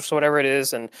change, if whatever it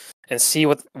is, and see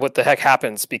what the heck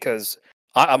happens, because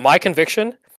my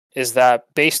conviction is that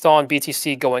based on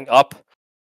BTC going up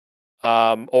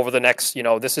over the next,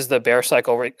 this is the bear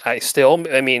cycle, right? It's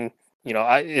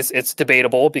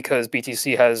debatable because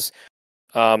BTC has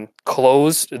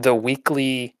closed the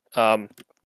weekly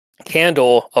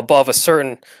candle above a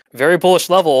certain very bullish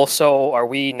level. So are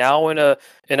we now in a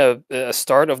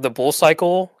start of the bull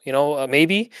cycle?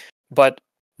 Maybe. But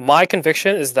my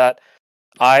conviction is that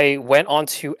I went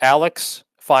onto Alex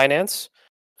Finance,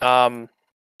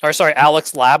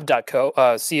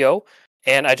 AlexLab.co,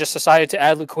 and I just decided to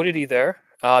add liquidity there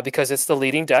because it's the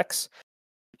leading DEX.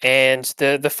 And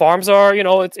the farms are,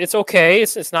 it's okay.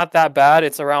 It's not that bad.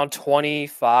 It's around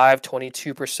 25,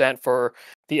 22% for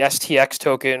the STX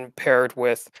token paired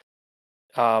with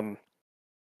um,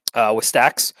 with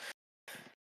Stacks,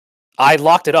 I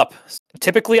locked it up.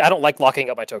 Typically, I don't like locking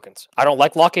up my tokens. I don't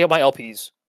like locking up my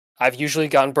LPs. I've usually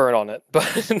gotten burned on it,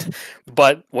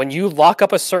 but when you lock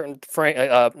up a certain frame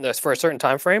for a certain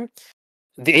time frame,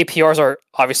 the APRs are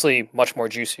obviously much more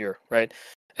juicier, right?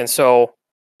 And so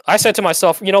I said to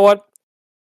myself, you know what?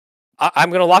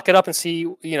 I'm going to lock it up and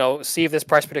see, see if this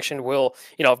price prediction will,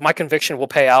 if my conviction will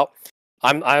pay out.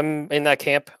 I'm in that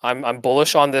camp. I'm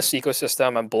bullish on this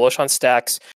ecosystem. I'm bullish on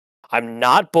Stacks. I'm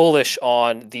not bullish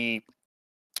on the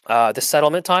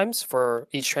settlement times for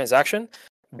each transaction.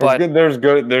 But there's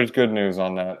good news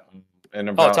on that. In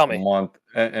tell about a me,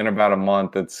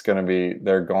 month, it's going to be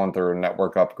they're going through a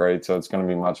network upgrade, so it's going to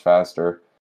be much faster.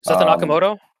 is that the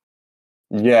Nakamoto?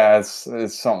 Yeah, it's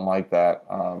something like that.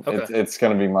 Okay. It's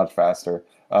going to be much faster.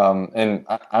 And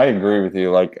I agree with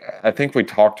you. Like I think we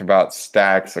talked about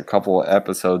Stacks a couple of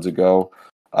episodes ago.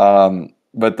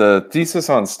 But the thesis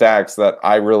on Stacks that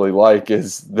I really like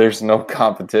is there's no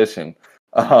competition.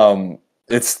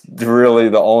 It's really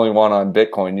the only one on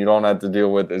Bitcoin. You don't have to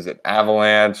deal with, is it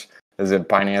Avalanche? Is it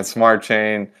Binance Smart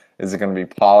Chain? Is it going to be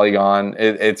Polygon?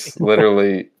 It's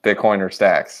literally Bitcoin or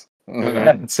Stacks.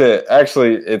 That's it.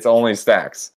 Actually, it's only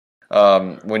Stacks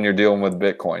when you're dealing with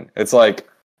Bitcoin. It's like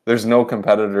there's no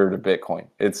competitor to Bitcoin.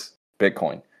 It's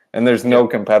Bitcoin. And there's no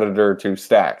competitor to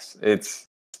Stacks. It's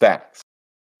Stacks.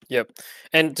 Yep.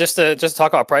 And just to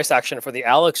talk about price action for the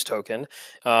Alex token,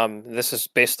 this is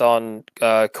based on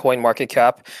coin market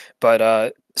cap,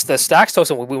 but the Stacks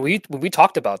token, when we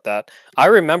talked about that, I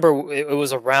remember it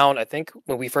was around, I think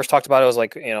when we first talked about it, was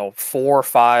like 4 or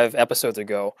 5 episodes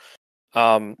ago.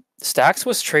 Stacks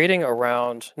was trading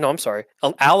around, no, I'm sorry,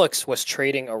 Alex was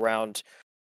trading around.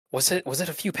 Was it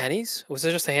a few pennies? Was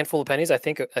it just a handful of pennies? I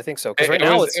think so. Because right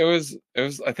now it was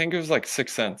I think it was like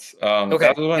 6 cents. Okay,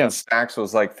 That was when Stacks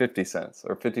was like 50 cents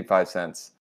or 55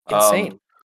 cents. Insane.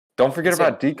 Don't forget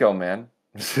about Deco, man.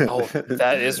 Oh,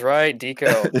 that is right,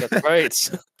 Deco. That's right.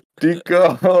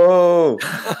 Deco.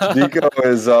 Deco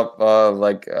is up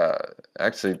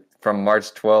actually from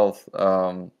March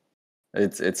 12th.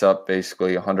 It's up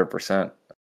basically 100%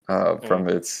 from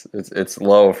its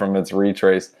low from its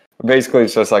retrace. Basically,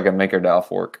 it's just like a MakerDAO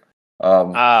fork.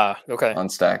 Okay. On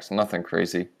Stacks, nothing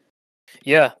crazy.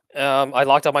 Yeah, I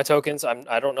locked up my tokens.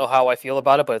 I don't know how I feel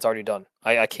about it, but it's already done.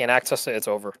 I can't access it. It's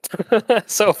over.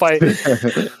 So if I,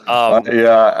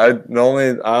 I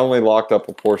only locked up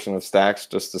a portion of Stacks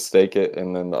just to stake it,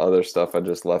 and then the other stuff I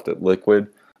just left it liquid,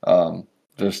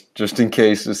 just in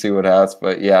case to see what happens.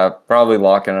 But yeah, probably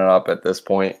locking it up at this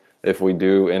point. If we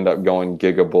do end up going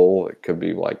Giga Bull, it could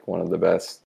be like one of the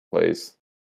best plays.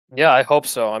 Yeah, I hope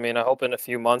so. I mean, I hope in a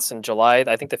few months in July.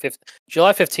 I think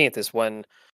July 15th is when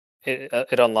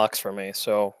it unlocks for me.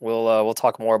 So we'll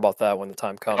talk more about that when the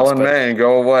time comes. Oh, man,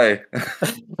 go away.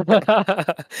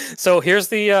 So here's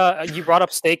the you brought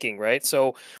up staking, right?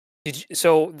 So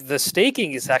so the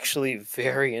staking is actually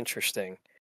very interesting.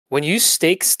 When you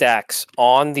stake Stacks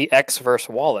on the Xverse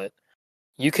wallet,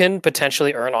 you can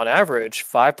potentially earn on average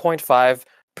 5.5%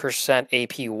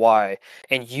 APY,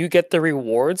 and you get the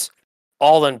rewards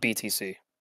all in BTC.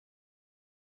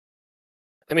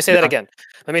 Let me say that again.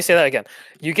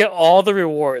 You get all the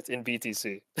rewards in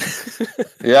BTC.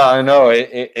 Yeah, I know.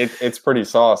 It's pretty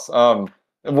sauce. Well,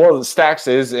 the Stacks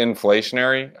is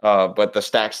inflationary, but the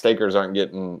Stack stakers aren't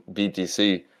getting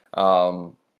BTC.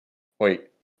 Wait,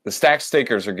 the Stack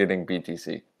stakers are getting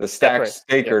BTC. The Stack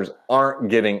stakers aren't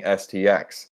getting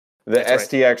STX. The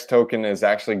STX token is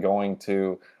actually going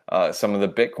to some of the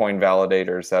Bitcoin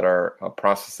validators that are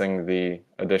processing the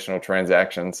additional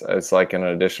transactions as like an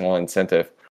additional incentive.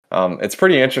 It's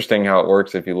pretty interesting how it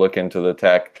works if you look into the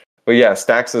tech. But yeah,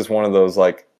 Stacks is one of those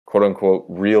like quote unquote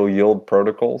real yield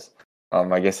protocols.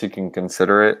 I guess you can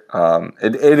consider it.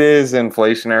 It is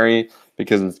inflationary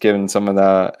because it's given some of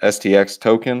the STX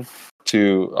token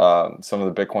to some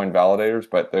of the Bitcoin validators,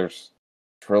 but there's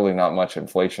really not much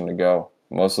inflation to go.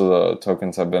 Most of the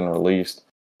tokens have been released.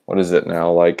 What is it now?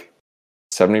 Like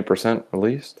 70%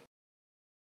 released?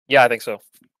 Yeah, I think so.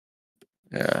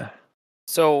 Yeah.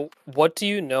 So, what do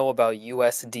you know about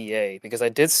USDA? Because I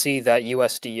did see that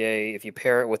USDA, if you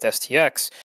pair it with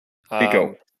STX,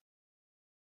 Deco.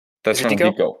 That's from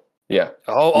Deco. Yeah.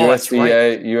 Oh, USDA, that's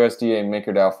right. USDA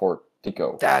MakerDAO fork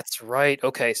Deco. That's right.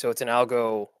 Okay, so it's an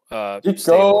algo.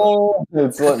 Deco.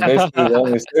 It's basically the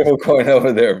only stable coin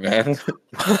over there, man.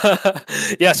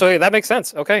 Yeah, so that makes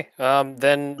sense. Okay,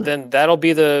 then that'll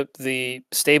be the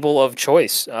stable of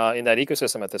choice in that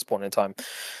ecosystem at this point in time.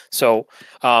 So,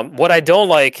 what I don't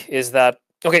like is that.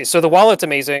 Okay, so the wallet's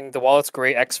amazing. The wallet's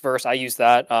great. Xverse, I use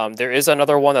that. There is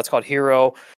another one that's called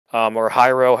Hero or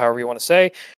Hyro, however you want to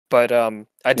say. But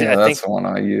I that's think the one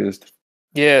I used.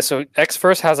 yeah. So X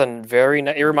First has a very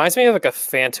it reminds me of like a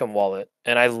Phantom wallet,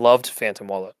 and I loved Phantom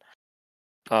wallet.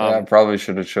 Yeah, I probably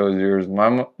should have chose yours.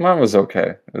 Mine was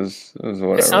okay. It was It's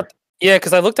whatever. not. Yeah,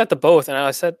 because I looked at the both and I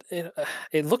said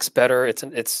it looks better. It's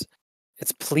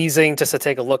pleasing just to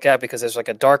take a look at because there's like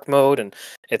a dark mode and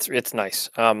it's nice.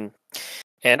 And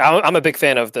I'm a big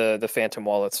fan of the Phantom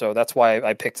wallet, so that's why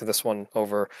I picked this one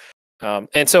over.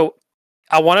 And so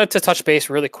I wanted to touch base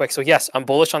really quick. So yes, I'm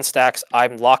bullish on stacks.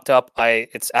 I'm locked up.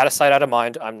 It's out of sight, out of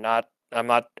mind. I'm not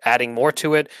adding more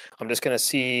to it. I'm just gonna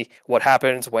see what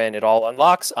happens when it all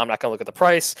unlocks. I'm not gonna look at the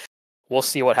price. We'll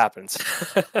see what happens.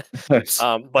 But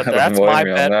Don't that's blame my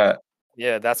me on bet. that.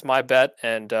 Yeah, that's my bet,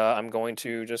 and I'm going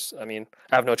to just. I mean,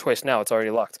 I have no choice now. It's already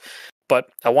locked. But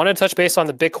I wanted to touch base on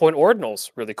the Bitcoin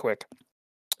ordinals really quick.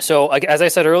 So, like, as I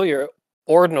said earlier,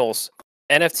 ordinals,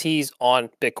 NFTs on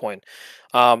Bitcoin.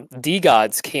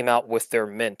 DGods came out with their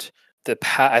mint.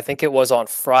 I think it was on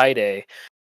Friday,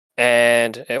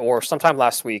 and or sometime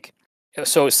last week.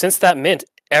 So since that mint,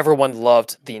 everyone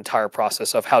loved the entire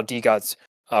process of how DGods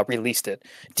released it.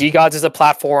 DGods is a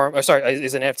platform, or sorry,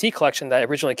 is an NFT collection that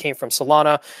originally came from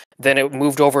Solana. Then it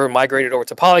moved over, migrated over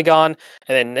to Polygon,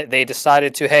 and then they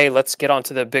decided to, hey, let's get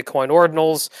onto the Bitcoin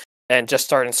ordinals and just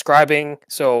start inscribing.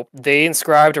 So they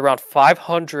inscribed around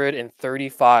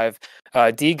 535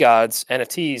 DGods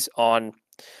NFTs on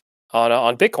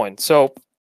Bitcoin. So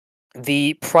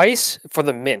the price for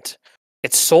the mint,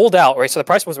 it's sold out, right? So the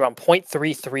price was around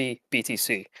 0.33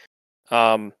 BTC.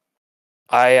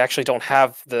 I actually don't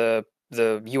have the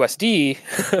USD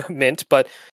mint, but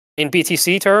in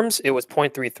BTC terms, it was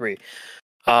 0.33.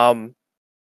 What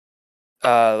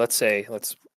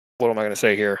am I going to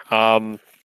say here?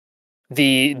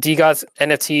 The DGods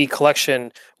NFT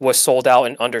collection was sold out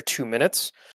in under 2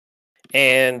 minutes.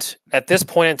 And at this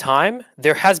point in time,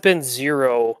 there has been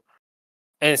zero,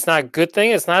 and it's not a good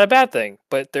thing, it's not a bad thing,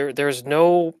 but there's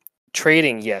no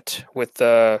trading yet with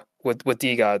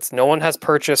DGods. No one has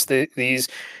purchased these.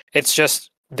 It's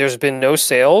just there's been no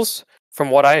sales from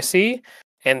what I see,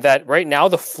 and that right now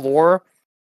the floor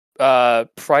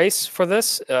price for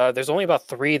this, there's only about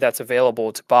 3 that's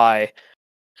available to buy,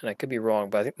 and I could be wrong,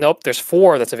 but I think, nope, there's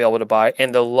 4 that's available to buy,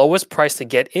 and the lowest price to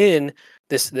get in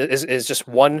this is just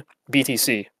 1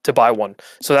 BTC to buy one.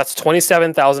 So that's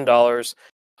 $27,000.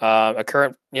 A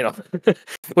current,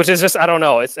 which is just, I don't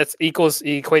know. It's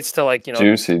equates to, like,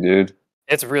 Juicy, dude.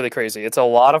 it's really crazy. It's a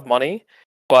lot of money,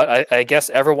 but I guess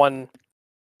everyone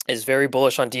is very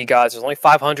bullish on DGods. There's only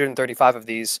 535 of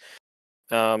these.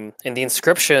 And the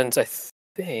inscriptions, I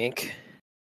think.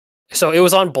 So it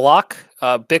was on block,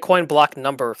 Bitcoin block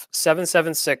number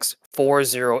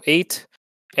 776408,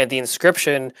 and the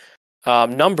inscription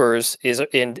numbers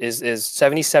is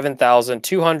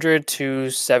 77,200 to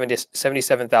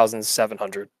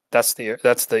 77,700. That's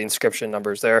the inscription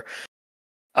numbers there.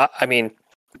 I mean,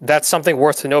 that's something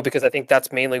worth to know because I think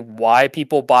that's mainly why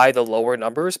people buy the lower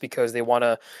numbers, because they want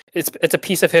to. It's a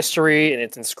piece of history and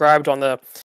it's inscribed on the,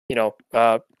 on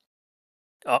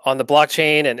the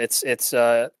blockchain, and it's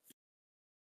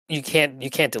you can't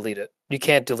delete it. You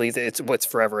can't delete it. It's what's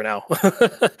forever now.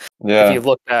 Yeah. If you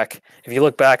look back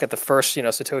at the first,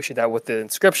 Satoshi that with the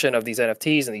inscription of these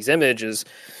NFTs and these images,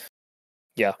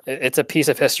 yeah, it's a piece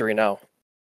of history now.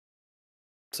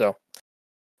 So,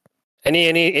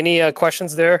 any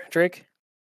questions there, Drake?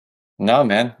 No,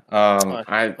 man.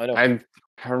 I know. I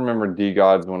remember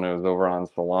DGods when it was over on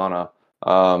Solana.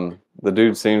 The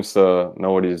dude seems to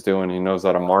know what he's doing. He knows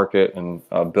how to market and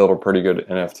build a pretty good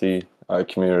NFT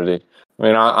community. I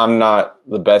mean, I'm not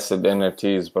the best at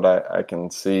NFTs, but I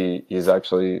can see he's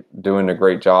actually doing a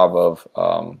great job of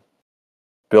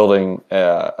building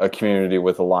a community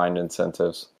with aligned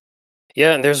incentives.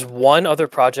 Yeah, and there's one other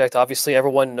project. Obviously,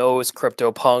 everyone knows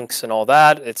CryptoPunks and all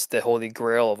that. It's the holy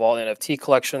grail of all NFT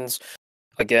collections.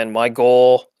 Again, my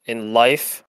goal in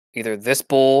life, either this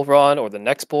bull run or the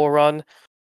next bull run,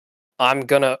 I want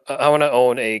to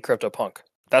own a CryptoPunk.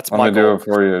 That's my goal. I'm gonna do it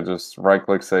for you. Just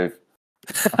right-click save.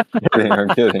 I'm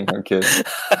kidding.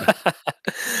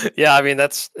 Yeah, I mean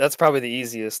that's probably the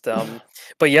easiest.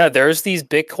 But yeah, there's these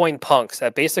Bitcoin punks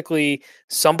that basically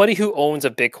somebody who owns a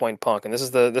Bitcoin punk, and this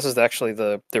is actually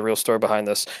the real story behind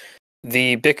this.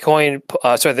 The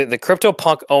the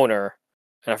CryptoPunk owner,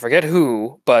 and I forget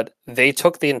who, but they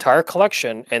took the entire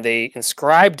collection and they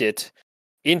inscribed it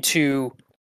into,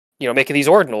 making these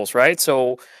ordinals, right?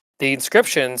 So the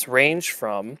inscriptions range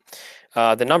from,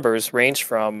 the numbers range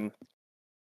from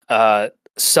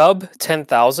sub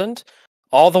 10,000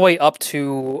 all the way up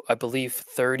to, I believe,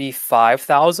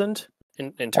 35,000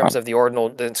 in terms of the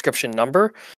inscription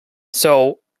number.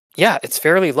 So Yeah, it's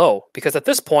fairly low because at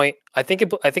this point, I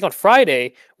think on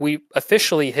Friday we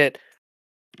officially hit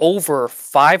over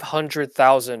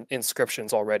 500,000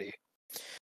 inscriptions already.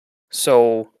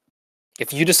 So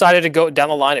if you decided to go down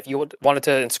the line, if you wanted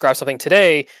to inscribe something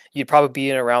today, you'd probably be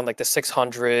in around like the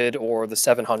 600 or the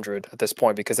 700 at this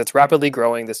point because it's rapidly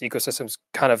growing. This ecosystem's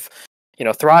kind of,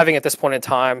 thriving at this point in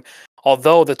time.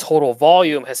 Although the total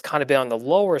volume has kind of been on the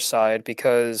lower side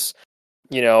because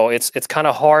it's kind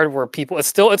of hard where people it's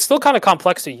still kind of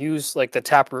complex to use like the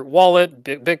Taproot wallet,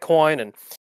 Bitcoin,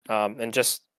 and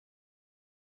just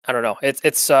I don't know.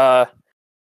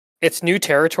 It's new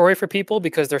territory for people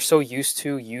because they're so used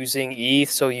to using ETH,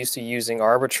 so used to using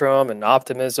Arbitrum and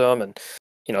Optimism and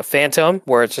Phantom,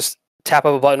 where it's just tap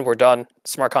of a button, we're done,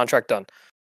 smart contract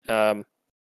done.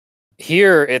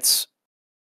 Here it's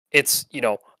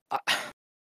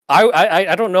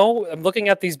I don't know. I'm looking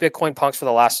at these Bitcoin punks for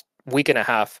the last week and a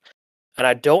half, and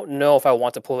I don't know if I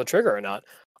want to pull the trigger or not.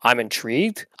 I'm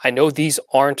intrigued. I know these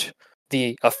aren't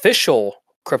the official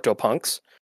CryptoPunks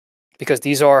because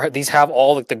these have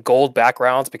all like the gold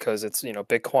backgrounds because it's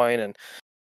Bitcoin, and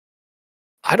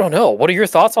I don't know. What are your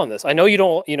thoughts on this? I know you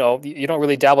don't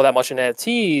really dabble that much in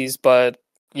NFTs, but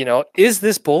is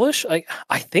this bullish?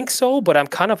 I think so, but I'm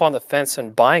kind of on the fence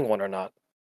in buying one or not.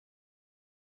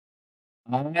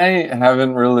 I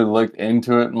haven't really looked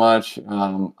into it much.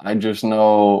 I just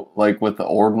know, like with the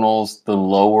ordinals, the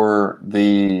lower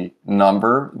the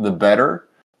number, the better.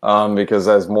 Because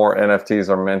as more NFTs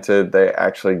are minted, they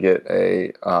actually get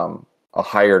a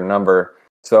higher number.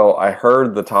 So I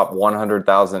heard the top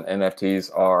 100,000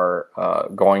 NFTs are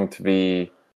going to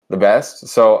be the best.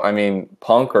 So I mean,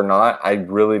 punk or not, I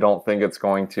really don't think it's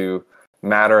going to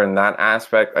matter in that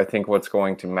aspect. I think what's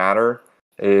going to matter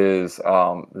is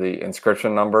the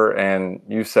inscription number. And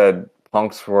you said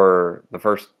punks were the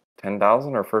first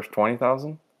 10,000 or first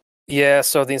 20,000? Yeah,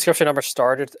 so the inscription number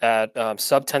started at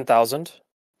sub 10,000.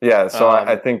 Yeah, so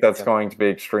I think that's yeah. going to be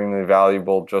extremely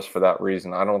valuable just for that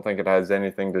reason. I don't think it has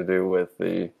anything to do with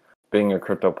the being a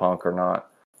CryptoPunk or not.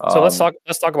 So let's talk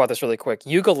about this really quick.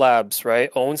 Yuga Labs,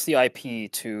 right, owns the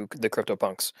IP to the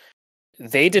CryptoPunks.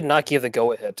 They did not give the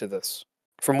go ahead to this,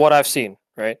 from what I've seen,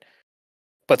 right?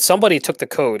 But somebody took the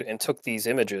code and took these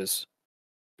images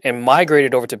and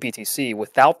migrated over to BTC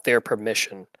without their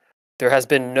permission. There has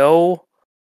been no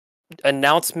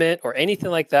announcement or anything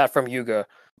like that from Yuga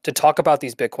to talk about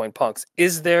these Bitcoin punks.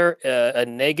 Is there a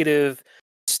negative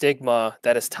stigma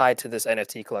that is tied to this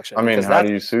NFT collection? I mean, Because how that's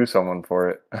do you sue someone for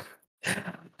it?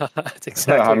 that's I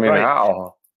exactly mean, right.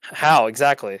 how? How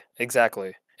exactly?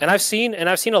 Exactly. And I've seen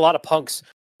a lot of punks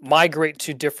migrate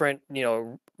to different,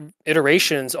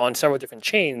 iterations on several different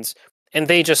chains, and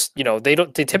they just,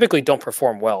 they typically don't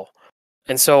perform well.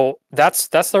 And so that's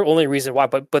the only reason why.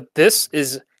 But this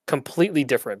is completely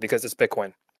different because it's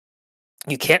Bitcoin.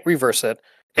 You can't reverse it.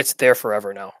 It's there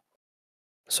forever now.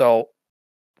 So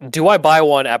do I buy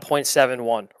one at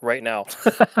 0.71 right now?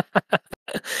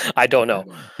 I don't know.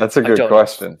 That's a I good don't know.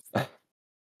 question.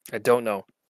 I don't know.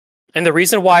 And the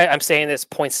reason why I'm saying this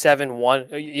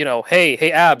 0.71,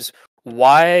 hey Abs,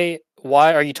 why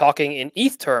are you talking in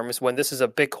ETH terms when this is a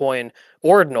Bitcoin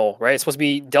ordinal, right? It's supposed to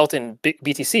be dealt in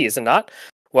BTC, is it not?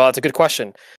 Well, it's a good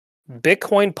question.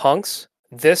 Bitcoin punks,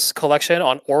 this collection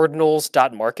on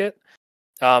ordinals.market,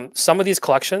 some of these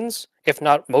collections, if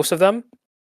not most of them,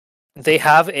 they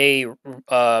have a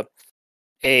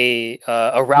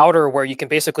router where you can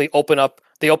basically open up.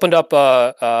 They opened up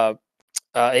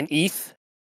an ETH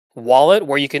wallet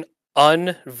where you can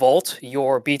unvault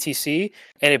your BTC,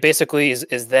 and it basically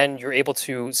is then you're able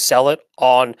to sell it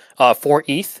on for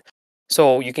ETH.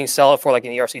 So you can sell it for like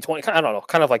an ERC20. I don't know,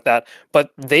 kind of like that.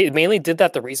 But they mainly did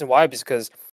that. The reason why is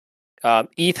because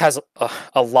ETH has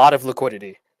a lot of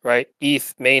liquidity, right?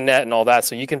 ETH, mainnet, and all that.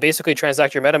 So you can basically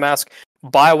transact your MetaMask,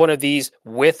 buy one of these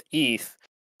with ETH,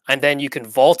 and then you can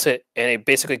vault it, and it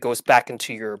basically goes back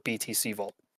into your BTC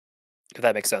vault, if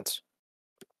that makes sense.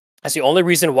 That's the only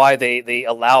reason why they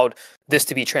allowed this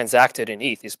to be transacted in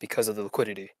ETH is because of the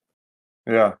liquidity.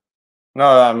 Yeah.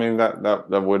 No, I mean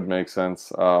that would make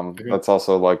sense. Mhm. That's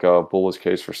also like a bullish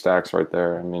case for Stacks right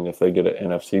there. I mean, if they get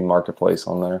an NFT marketplace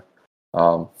on there,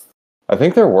 um, I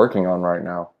think they're working on right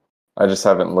now. I just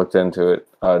haven't looked into it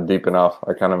deep enough.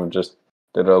 I kind of just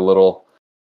did a little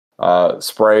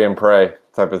spray and pray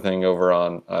type of thing over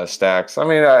on Stacks. I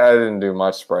mean, I didn't do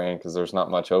much spraying because there's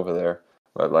not much over there,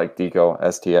 but like Deco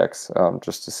STX,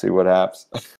 just to see what happens.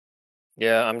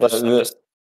 Yeah, I'm But just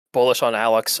bullish on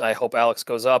Alex. I hope Alex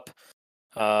goes up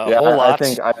a yeah, whole lot.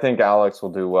 I think Alex will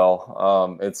do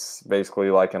well. It's basically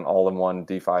like an all-in-one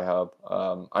DeFi hub.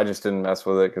 I just didn't mess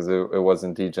with it because it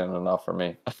wasn't degen enough for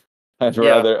me. I'd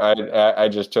Yeah, rather I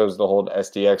just chose to hold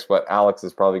STX, but Alex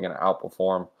is probably going to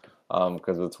outperform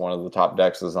because it's one of the top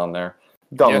dexes on there.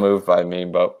 Dumb yeah. move by me,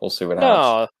 but we'll see what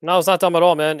happens. No, no, it's not dumb at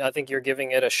all, man. I think you're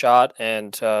giving it a shot,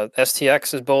 and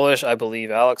STX is bullish. I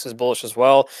believe Alex is bullish as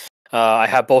well. I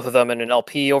have both of them in an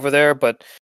LP over there, but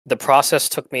the process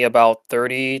took me about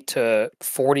 30 to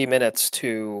 40 minutes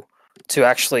to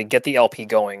actually get the LP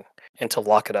going and to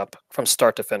lock it up from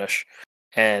start to finish.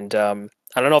 And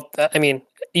I don't know. I mean,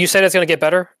 you said it's going to get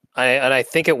better, and I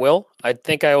think it will. I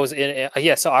think I was in.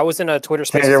 Yeah, so I was in a Twitter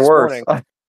Can't Spaces get this worse. morning.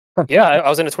 Yeah, I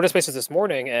was in a Twitter Spaces this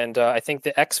morning, and I think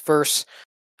the Xverse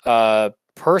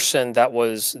person that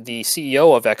was the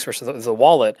CEO of Xverse, the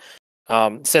wallet,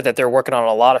 said that they're working on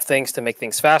a lot of things to make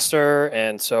things faster.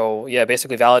 And so, yeah,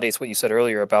 basically validates what you said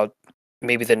earlier about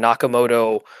maybe the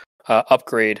Nakamoto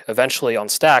upgrade eventually on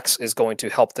stacks is going to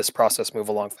help this process move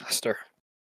along faster.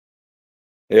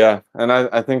 Yeah, and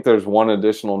I think there's one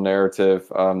additional narrative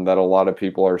that a lot of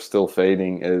people are still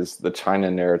fading is the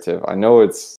China narrative. I know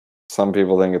it's some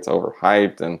people think it's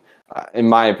overhyped, and in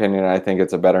my opinion, I think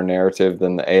it's a better narrative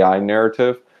than the AI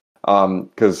narrative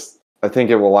because I think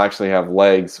it will actually have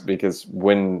legs because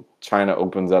when China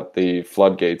opens up the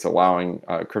floodgates, allowing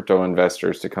crypto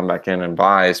investors to come back in and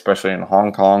buy, especially in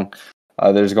Hong Kong,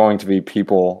 there's going to be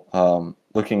people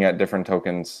looking at different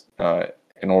tokens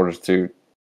in order to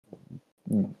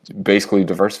basically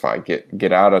diversify,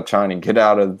 get out of China, get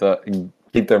out of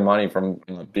keep their money from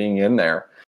being in there.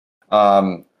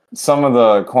 Some of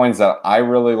the coins that I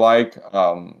really like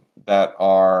that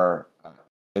are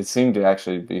they seem to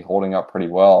actually be holding up pretty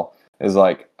well is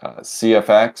like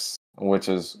CFX, which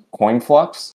is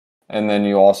CoinFlux, and then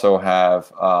you also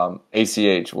have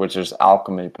ACH, which is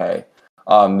Alchemy Pay.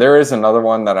 There is another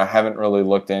one that I haven't really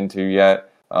looked into yet.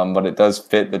 But it does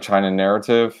fit the China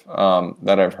narrative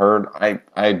that I've heard.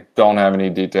 I don't have any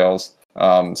details,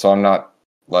 so I'm not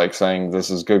like saying this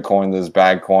is good coin, this is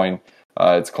bad coin.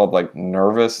 It's called like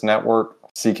Nervous Network,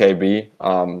 CKB.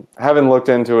 Haven't looked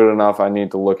into it enough. I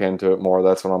need to look into it more.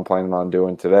 That's what I'm planning on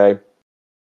doing today.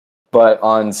 But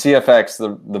on CFX,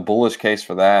 the bullish case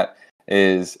for that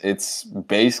is it's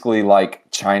basically like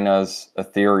China's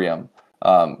Ethereum.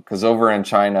 Because over in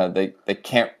China, they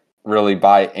can't really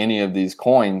buy any of these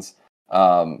coins,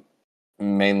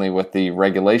 mainly with the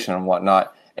regulation and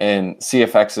whatnot. And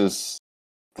CFX is,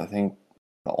 I think,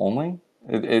 the only.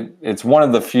 It's one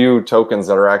of the few tokens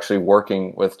that are actually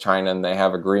working with China, and they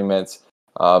have agreements,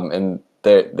 and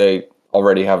they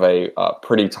already have a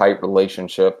pretty tight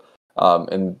relationship.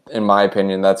 And in my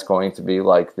opinion, that's going to be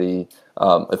like the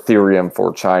Ethereum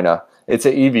for China. It's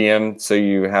an EVM, so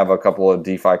you have a couple of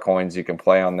DeFi coins you can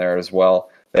play on there as well.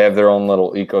 They have their own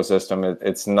little ecosystem.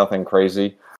 It's nothing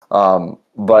crazy.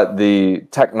 But the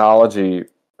technology,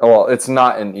 well, it's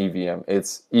not an EVM.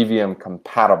 It's EVM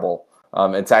compatible.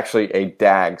 It's actually a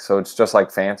DAG, so it's just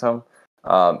like Phantom.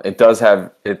 It does have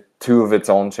two of its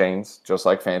own chains, just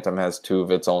like Phantom has two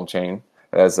of its own chain.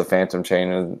 It has the Phantom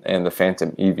chain and the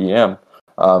Phantom EVM.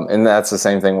 And that's the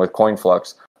same thing with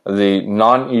CoinFlux. The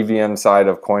non-EVM side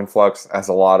of CoinFlux has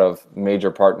a lot of major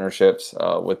partnerships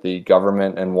with the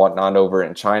government and whatnot over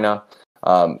in China.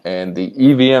 And the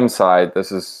EVM side,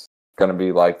 this is going to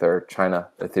be like their China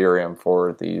Ethereum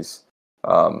for these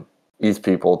ETH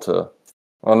people to,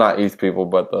 well, not ETH people,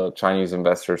 but the Chinese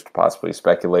investors to possibly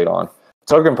speculate on.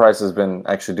 Token price has been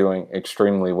actually doing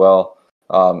extremely well.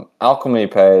 Alchemy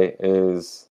Pay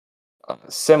is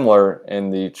similar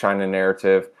in the China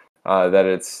narrative. That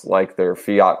it's like their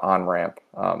fiat on ramp.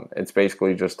 It's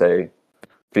basically just a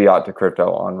fiat to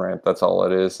crypto on ramp. That's all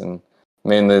it is. And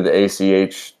mainly the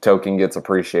ACH token gets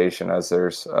appreciation as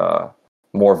there's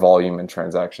more volume and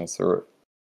transactions through it.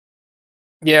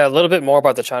 Yeah, a little bit more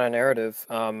about the China narrative.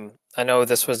 I know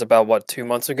this was about what 2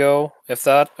 months ago, if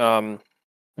that.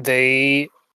 They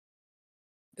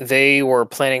were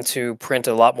planning to print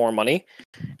a lot more money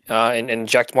and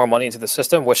inject more money into the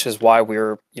system, which is why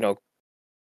we're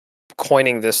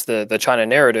coining this the China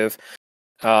narrative.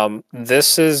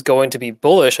 This is going to be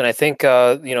bullish, and I think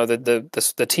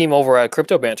the team over at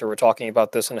Crypto Banter were talking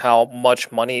about this and how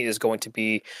much money is going to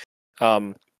be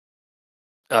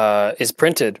is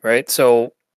printed, right?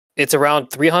 So it's around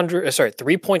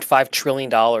 $3.5 trillion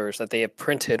that they have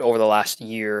printed over the last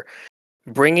year,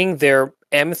 bringing their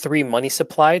M3 money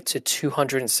supply to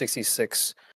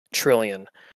 266 trillion.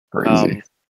 Crazy.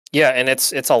 Yeah, and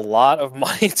it's a lot of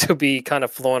money to be kind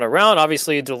of flowing around.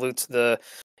 Obviously, it dilutes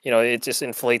it just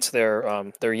inflates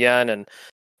their yen, and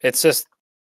it's just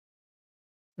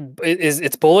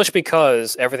it's bullish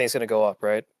because everything's going to go up,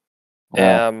 right?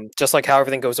 Yeah. Just like how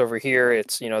everything goes over here,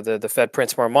 it's the Fed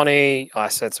prints more money,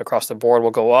 assets across the board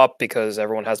will go up because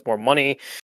everyone has more money.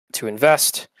 to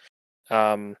invest.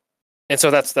 And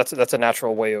so that's a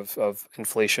natural way of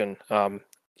inflation.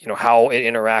 How it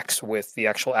interacts with the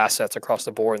actual assets across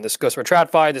the board. And this goes for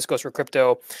TradFi, this goes for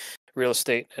crypto, real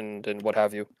estate, and what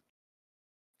have you.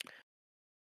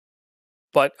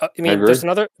 But I mean, there's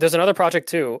another project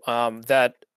too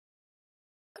that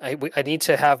I need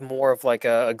to have more of like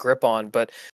a grip on.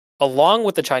 But along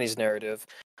with the Chinese narrative,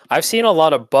 I've seen a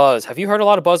lot of buzz. Have you heard a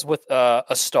lot of buzz with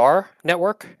a Star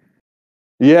network?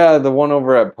 Yeah, the one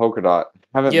over at Polkadot.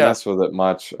 Haven't Yeah. messed with it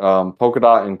much.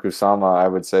 Polkadot and Kusama, I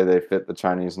would say they fit the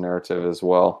Chinese narrative as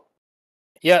well.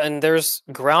 Yeah, and there's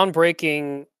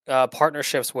groundbreaking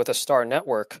partnerships with a Star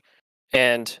network,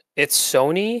 and it's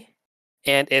Sony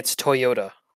and it's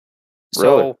Toyota.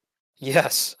 Really? So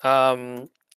yes, and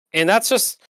that's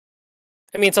just.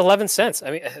 I mean, it's 11 cents.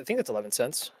 I mean, I think it's 11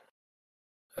 cents.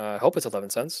 I hope it's 11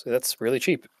 cents. That's really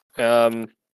cheap.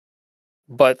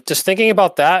 But just thinking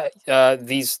about that,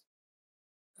 these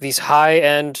high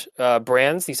end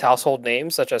brands, these household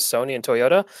names such as Sony and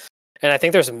Toyota, and I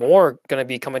think there's more going to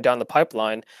be coming down the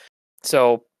pipeline.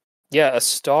 So yeah, a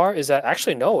Star is that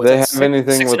actually no? It's They at have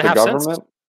anything six with and a the half cents.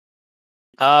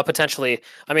 government? Potentially.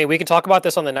 I mean, we can talk about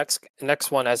this on the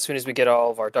next one as soon as we get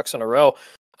all of our ducks in a row.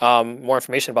 More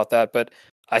information about that, but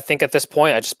I think at this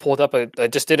point, I just pulled up I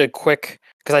just did a quick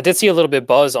because I did see a little bit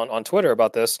buzz on Twitter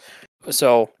about this.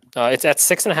 So it's at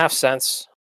 6.5 cents.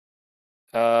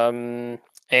 And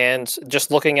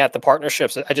just looking at the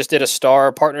partnerships, I just did a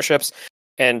Star partnerships,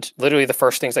 and literally the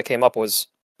first things that came up was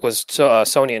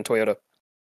Sony and Toyota.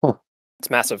 Huh.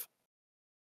 It's massive.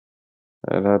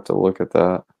 I'd have to look at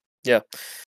that. Yeah.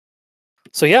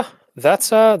 So yeah,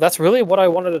 that's really what I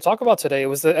wanted to talk about today. It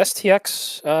was the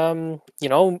STX,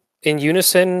 in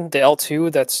Unison, the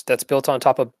L2 that's built on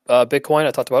top of Bitcoin.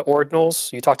 I talked about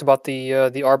ordinals. You talked about the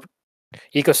ARB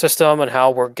ecosystem and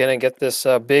how we're gonna get this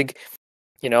big.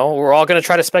 We're all gonna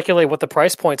try to speculate what the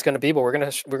price point's gonna be, but we're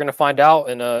gonna find out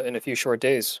in a few short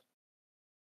days.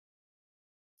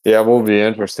 Yeah, it will be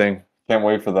interesting. Can't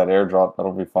wait for that airdrop.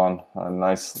 That'll be fun. A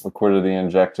nice liquidity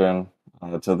injection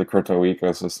to the crypto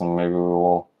ecosystem. Maybe we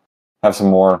will have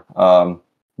some more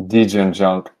degen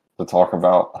junk to talk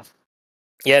about.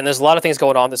 Yeah, and there's a lot of things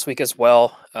going on this week as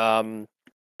well. There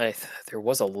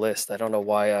was a list. I don't know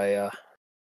why I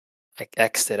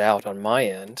X'd it out on my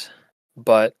end,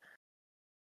 but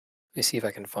let me see if I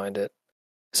can find it.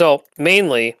 So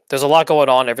mainly, there's a lot going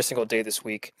on every single day this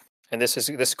week, and this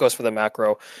goes for the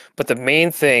macro. But the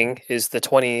main thing is the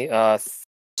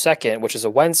 22nd, which is a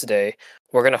Wednesday.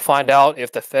 We're going to find out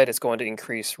if the Fed is going to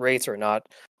increase rates or not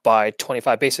by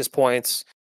 25 basis points.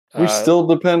 We still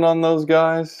depend on those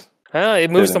guys.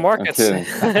 It moves the markets. I'm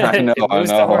kidding. I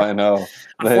know.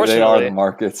 They are the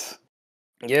markets.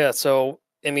 Yeah. So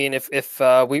I mean, if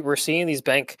we're seeing these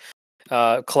bank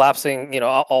collapsing,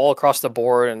 all across the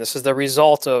board, and this is the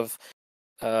result of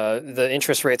the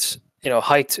interest rates,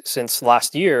 hiked since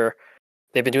last year.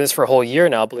 They've been doing this for a whole year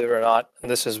now, believe it or not. And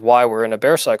this is why we're in a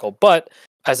bear cycle. But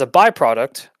as a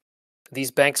byproduct,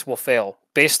 these banks will fail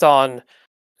based on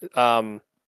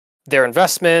their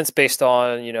investments, based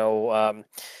on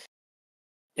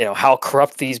how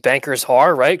corrupt these bankers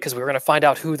are, right? Because we're going to find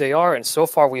out who they are. And so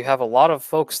far, we have a lot of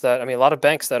a lot of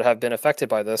banks that have been affected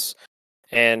by this,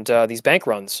 and these bank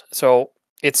runs. So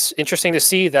it's interesting to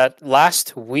see that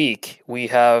last week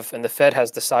and the Fed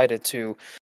has decided to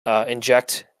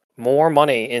inject more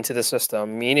money into the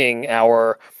system, meaning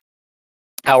our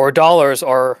dollars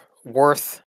are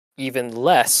worth even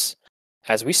less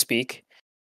as we speak.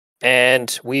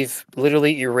 And we've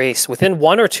literally erased, within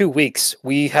 1 or 2 weeks,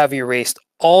 we have erased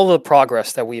all the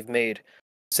progress that we've made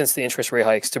since the interest rate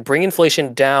hikes to bring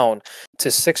inflation down to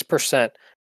 6%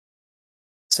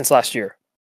 since last year.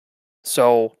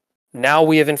 So now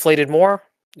we have inflated more,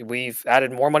 we've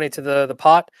added more money to the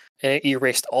pot, and it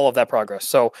erased all of that progress.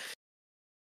 So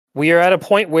we are at a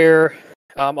point where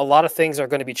a lot of things are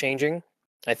going to be changing.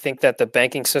 I think that the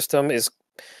banking system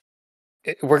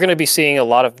we're going to be seeing a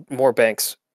lot of more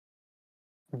banks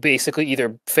basically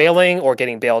either failing or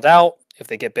getting bailed out. If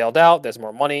they get bailed out, there's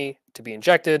more money to be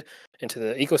injected into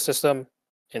the ecosystem,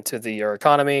 into your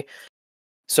economy.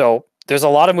 So there's a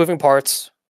lot of moving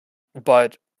parts,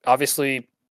 but obviously,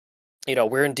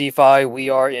 we're in DeFi, we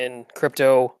are in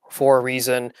crypto for a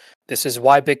reason. This is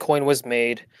why Bitcoin was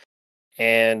made.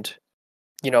 And,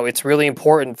 it's really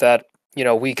important that,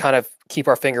 we kind of keep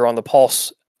our finger on the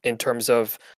pulse in terms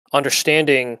of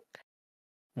understanding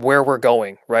where we're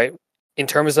going, right? In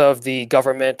terms of the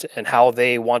government and how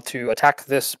they want to attack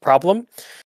this problem,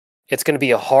 it's going to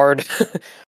be it's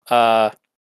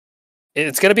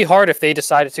going to be hard if they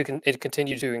decided to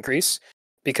continue to increase,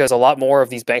 because a lot more of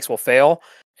these banks will fail,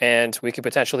 and we could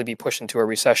potentially be pushed into a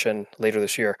recession later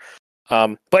this year.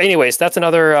 But anyways, that's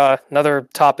another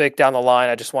topic down the line.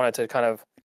 I just wanted to kind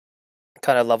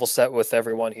of level set with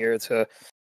everyone here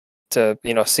to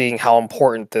seeing how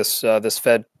important this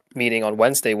Fed meeting on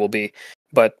Wednesday will be.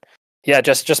 But yeah,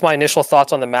 just my initial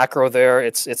thoughts on the macro there.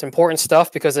 It's important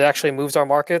stuff because it actually moves our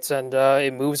markets and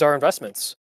it moves our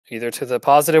investments either to the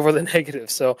positive or the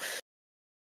negative. So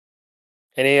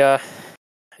any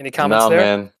comments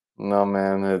there? No,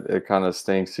 man. It kind of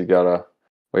stinks. You gotta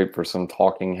wait for some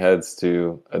talking heads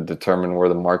to determine where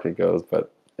the market goes,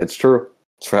 but it's true.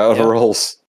 It's how it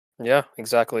rolls. Yeah,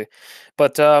 exactly.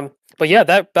 But yeah,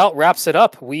 that about wraps it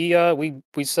up. We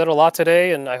said a lot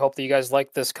today, and I hope that you guys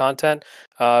like this content.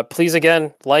 Please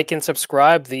again like and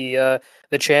subscribe the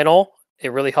channel.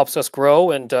 It really helps us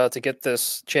grow and to get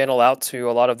this channel out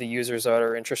to a lot of the users that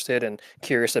are interested and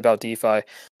curious about DeFi.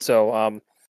 So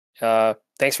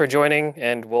thanks for joining,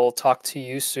 and we'll talk to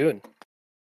you soon.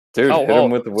 Dude, hit him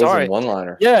with the wisdom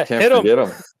one-liner. Yeah, can't forget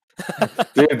him.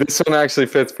 Dude, this one actually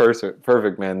fits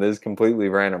perfect, man. This is completely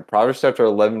random. Proverbs chapter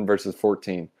 11, verses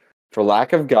 14. For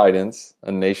lack of guidance,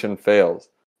 a nation fails,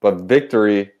 but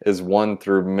victory is won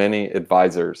through many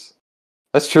advisors.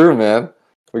 That's true, man.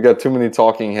 We got too many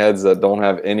talking heads that don't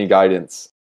have any guidance.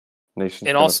 Nation's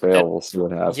going to fail. We'll see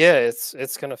what happens. Yeah,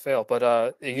 it's going to fail.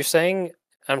 But you're saying,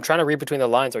 I'm trying to read between the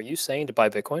lines. Are you saying to buy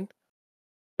Bitcoin?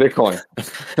 Bitcoin.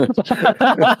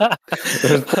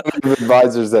 There's plenty of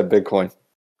advisors at Bitcoin.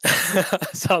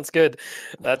 Sounds good.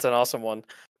 That's an awesome one.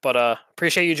 But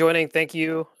appreciate you joining. Thank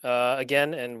you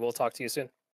again, and we'll talk to you soon.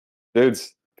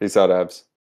 Dudes, peace out, Abs.